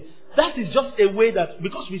forgiven. That is just a way that,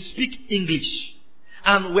 because we speak English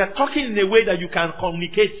and we're talking in a way that you can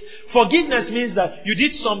communicate. Forgiveness means that you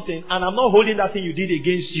did something and I'm not holding that thing you did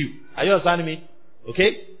against you. Are you understanding me?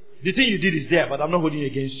 Okay? The thing you did is there, but I'm not holding it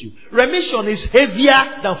against you. Remission is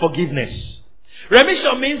heavier than forgiveness.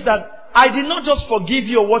 Remission means that I did not just forgive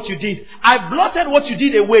you of what you did. I blotted what you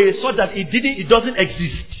did away so that it doesn't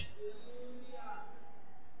exist.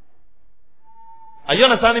 Are you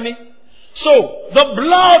understanding me? So, the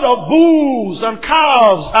blood of bulls and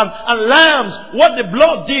calves and lambs, what the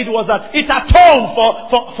blood did was that it atoned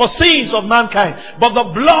for sins of mankind. But the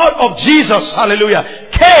blood of Jesus, hallelujah,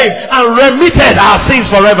 came and remitted our sins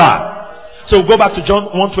forever. So go back to John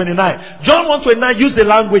 1:29. John 1:29 used the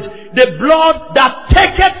language, the blood that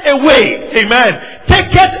taketh away. Amen.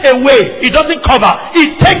 Taketh away. It doesn't cover.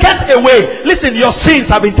 It taketh away. Listen, your sins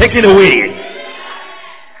have been taken away.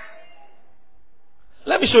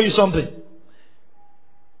 Let me show you something.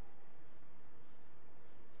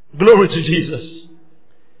 Glory to Jesus.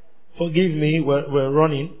 Forgive me, we're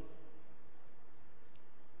running.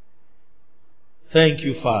 Thank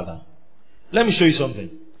you, Father. Let me show you something.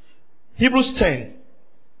 Hebrews 10,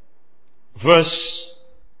 verse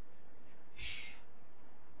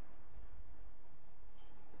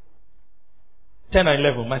 10 and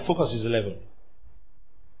 11. My focus is 11.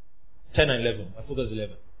 10 and 11. My focus is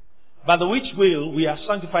 11. By the which will we are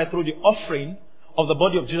sanctified through the offering of the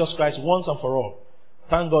body of Jesus Christ once and for all.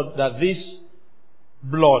 Thank God that this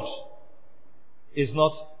blood is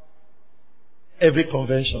not every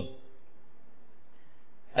convention.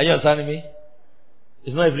 Are you understanding me?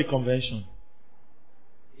 It's not every convention.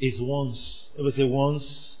 It's once. Everybody say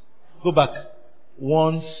once. Go back.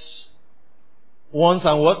 Once. Once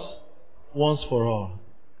and what? Once for all.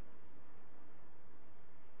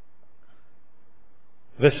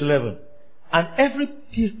 Verse 11. And every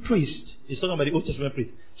priest, he's talking about the Old Testament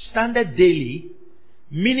priest, standeth daily,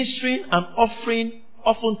 ministering and offering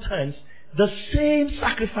oftentimes the same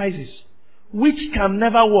sacrifices, which can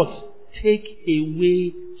never what? Take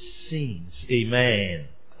away sins. Amen.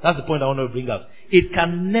 That's the point I want to bring out. It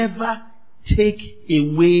can never take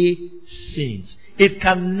away sins. It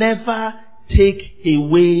can never take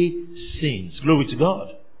away sins. Glory to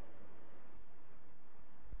God.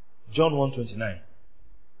 John 1:29.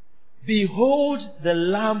 Behold the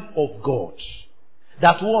Lamb of God.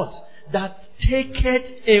 That what? That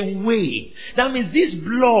taketh away. That means this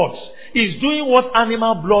blood is doing what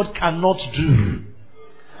animal blood cannot do.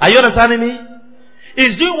 Are you understanding me?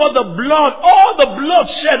 It's doing what all the blood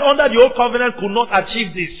shed under the old covenant could not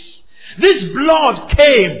achieve this. This blood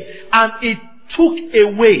came and it took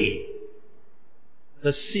away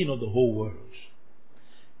the sin of the whole world.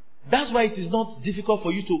 That's why it is not difficult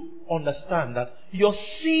for you to understand that your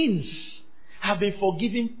sins have been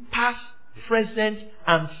forgiven past, present,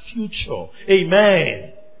 and future.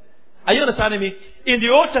 Amen. Are you understanding me? In the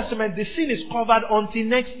Old Testament, the sin is covered until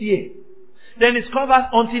next year. Then it's covered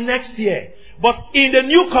until next year. But in the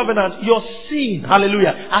New Covenant, your sin,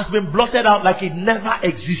 hallelujah, has been blotted out like it never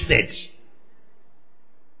existed.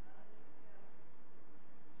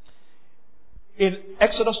 In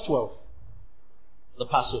Exodus 12, the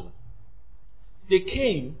Passover, they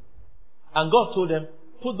came and God told them,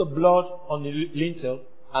 put the blood on the lintel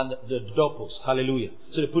and the doorpost. Hallelujah.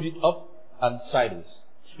 So they put it up and sideways.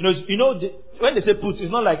 When they say put,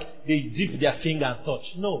 it's not like they dip their finger and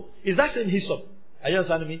touch. No. It's that same hyssop. Are you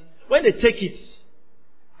understanding me? When they take it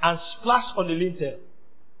and splash on the lintel,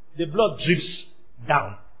 the blood drips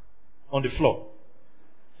down on the floor.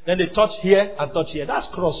 Then they touch here and touch here. That's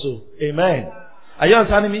cross. So, amen. Are you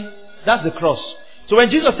understanding me? That's the cross. So when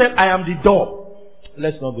Jesus said, I am the door,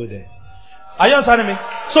 let's not go there. Are you understanding me?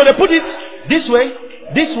 So they put it this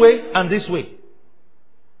way, and this way.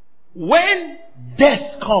 When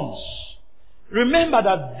death comes, remember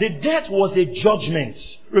that the death was a judgment.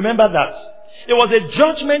 Remember that. It was a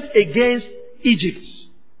judgment against Egypt.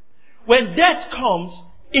 When death comes,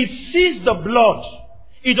 it sees the blood.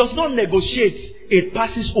 It does not negotiate. It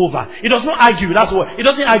passes over. It does not argue. That's what. It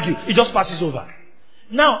doesn't argue. It just passes over.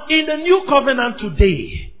 Now, in the New Covenant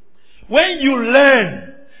today, when you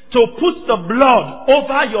learn to put the blood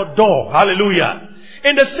over your door, hallelujah,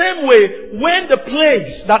 in the same way, when the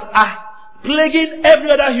plagues that are plaguing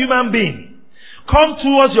every other human being come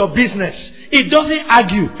towards your business, it doesn't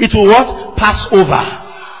argue. It will what? Pass over.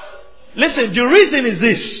 Listen, the reason is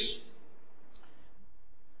this.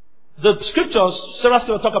 The scriptures, several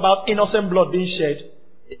scriptures talk about innocent blood being shed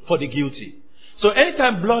for the guilty. So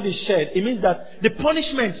anytime blood is shed, it means that the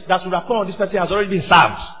punishment that would have come on this person has already been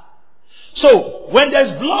served. So when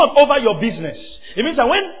there's blood over your business, it means that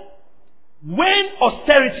when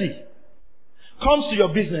austerity comes to your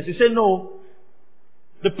business, you say, no,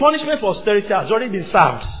 the punishment for austerity has already been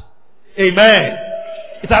served. Amen.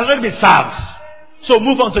 It has already been served. So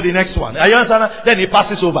move on to the next one. Are you understanding? Then it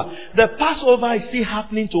passes over. The Passover is still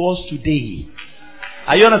happening to us today.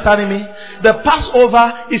 Are you understanding me? The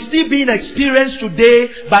Passover is still being experienced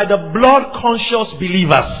today by the blood-conscious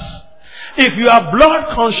believers. If you are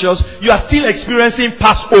blood-conscious, you are still experiencing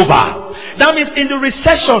Passover. That means in the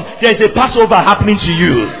recession, there is a Passover happening to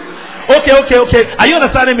you. Okay. Are you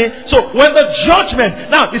understanding me? So when the judgment,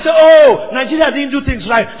 now you say, oh, Nigeria didn't do things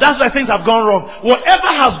right. That's why things have gone wrong. Whatever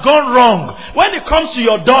has gone wrong, when it comes to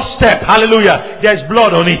your doorstep, hallelujah, there's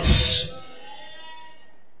blood on it.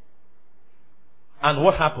 And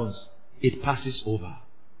what happens? It passes over.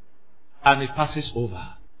 And it passes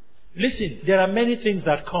over. Listen, there are many things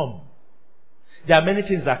that come.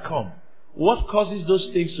 What causes those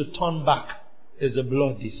things to turn back is the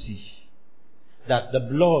blood they see. That the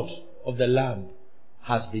blood of the Lamb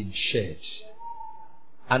has been shed.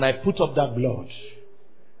 And I put up that blood.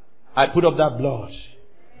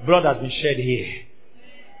 Blood has been shed here.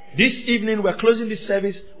 This evening we're closing this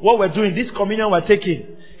service. What we're doing, this communion we're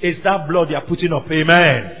taking, is that blood you're putting up.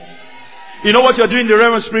 Amen. You know what you're doing in the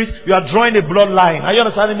realm of spirit? You are drawing a bloodline. Are you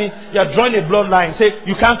understanding me? You are drawing a bloodline. Say,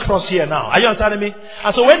 you can't cross here now. Are you understanding me?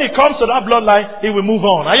 And so when it comes to that bloodline, he will move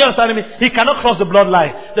on. Are you understanding me? He cannot cross the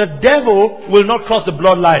bloodline. The devil will not cross the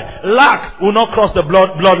bloodline. Lack will not cross the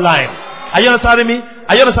bloodline. Are you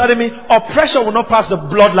understanding me? Oppression will not pass the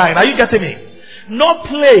bloodline. Are you getting me? No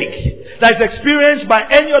plague that is experienced by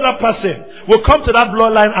any other person will come to that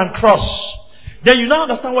bloodline and cross. Then you now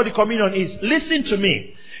understand what the communion is. Listen to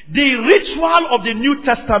me. The ritual of the New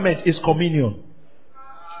Testament is communion.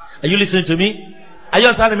 Are you listening to me? Are you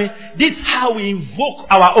understanding me? This is how we invoke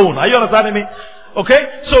our own. Are you understanding me?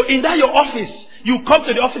 Okay? So in that your office, you come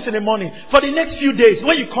to the office in the morning. For the next few days,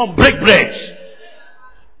 when you come, break bread.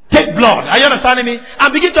 Take blood. Are you understanding me?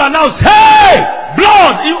 And begin to announce, hey!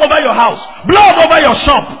 Blood over your house. Blood over your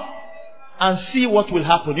shop. And see what will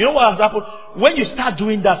happen. You know what has happened? When you start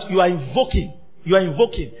doing that, you are invoking. You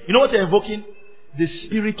know what you're invoking? The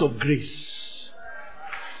Spirit of grace.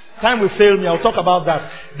 Time will fail me. I'll talk about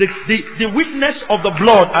that. The witness of the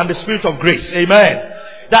blood and the Spirit of grace. Amen.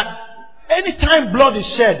 That anytime blood is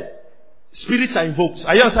shed, spirits are invoked.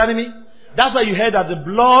 Are you understanding me? That's why you heard that the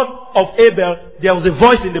blood of Abel, there was a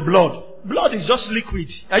voice in the blood. Blood is just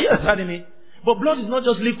liquid. Are you understanding me? But blood is not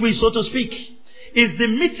just liquid, so to speak. It's the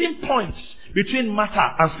meeting points between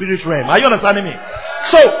matter and spirit realm. Are you understanding me?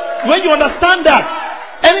 So, when you understand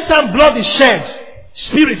that, anytime blood is shed,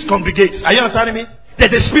 spirits congregate. Are you understanding me?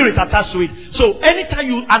 There's a spirit attached to it. So anytime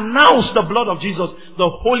you announce the blood of Jesus, the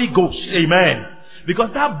Holy Ghost, amen.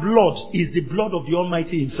 Because that blood is the blood of the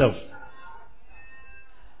Almighty Himself.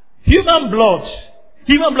 Human blood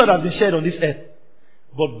has been shed on this earth.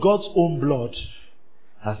 But God's own blood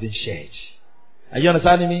has been shed. Are you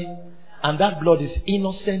understanding me? And that blood is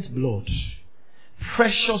innocent blood.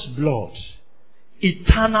 Precious blood.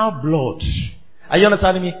 Eternal blood. Are you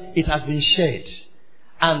understanding me? It has been shed.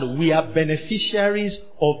 And we are beneficiaries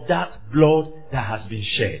of that blood that has been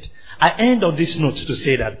shed. I end on this note to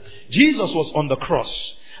say that Jesus was on the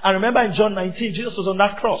cross. And remember in John 19, Jesus was on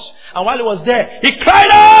that cross. And while He was there, He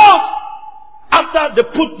cried out! After they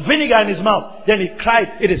put vinegar in His mouth, then He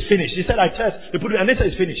cried, it is finished. He said, I thirst. They put it, and they said,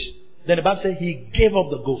 it's finished. Then the Bible said He gave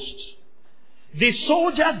up the ghost. The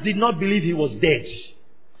soldiers did not believe He was dead.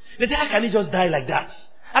 They said, how can He just die like that?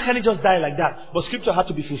 How can He just die like that? But scripture had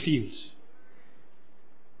to be fulfilled.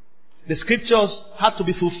 The scriptures had to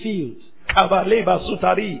be fulfilled.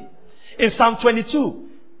 In Psalm 22,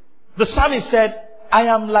 the psalmist said, I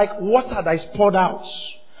am like water that is poured out.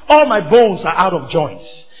 All my bones are out of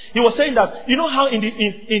joints. He was saying that, you know how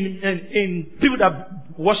in people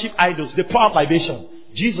that worship idols, they pour out libation.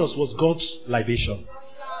 Jesus was God's libation.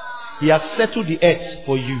 He has settled the earth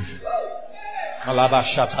for you.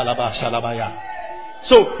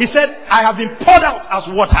 So He said, I have been poured out as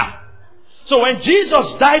water. So when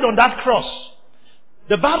Jesus died on that cross,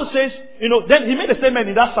 the Bible says, then He made a statement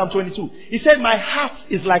in that Psalm 22. He said, my heart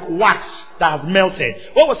is like wax that has melted.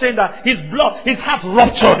 What was saying that His blood, His heart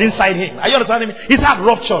ruptured inside Him. Are you understanding me? His heart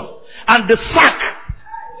ruptured. And the sack,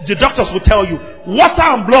 the doctors will tell you, water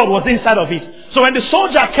and blood was inside of it. So when the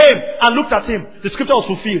soldier came and looked at Him, the scripture was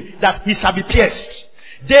fulfilled that He shall be pierced.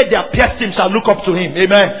 They that pierced Him shall look up to Him.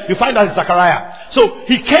 Amen. You find that in Zechariah. So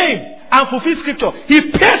He came and fulfilled scripture. He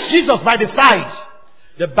pierced Jesus by the sides.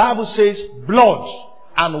 The Bible says blood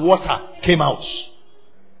and water came out.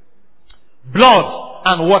 Blood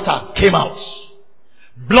and water came out.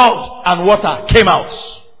 Blood and water came out.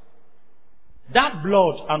 That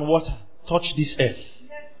blood and water touched this earth.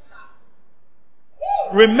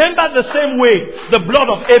 Remember the same way the blood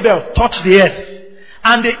of Abel touched the earth.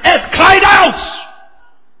 And the earth cried out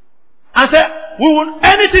and said,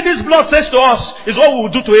 anything this blood says to us is what we will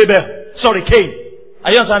do to Abel. Sorry, Cain.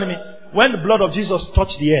 Are you understanding me? When the blood of Jesus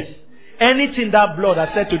touched the earth, anything that blood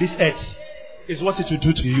has said to this earth is what it will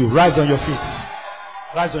do to you. Rise on your feet.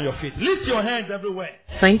 Rise on your feet. Lift your hands everywhere.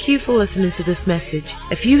 Thank you for listening to this message.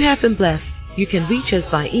 If you have been blessed, you can reach us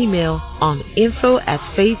by email on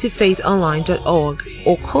info@faithtofaithonline.org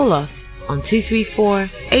or call us on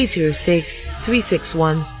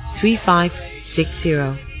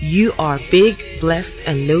 234-806-361-3560. You are big, blessed,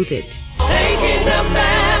 and loaded. Taking the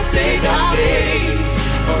message of faith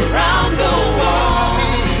around the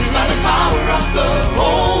world by the power of the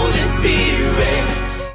Holy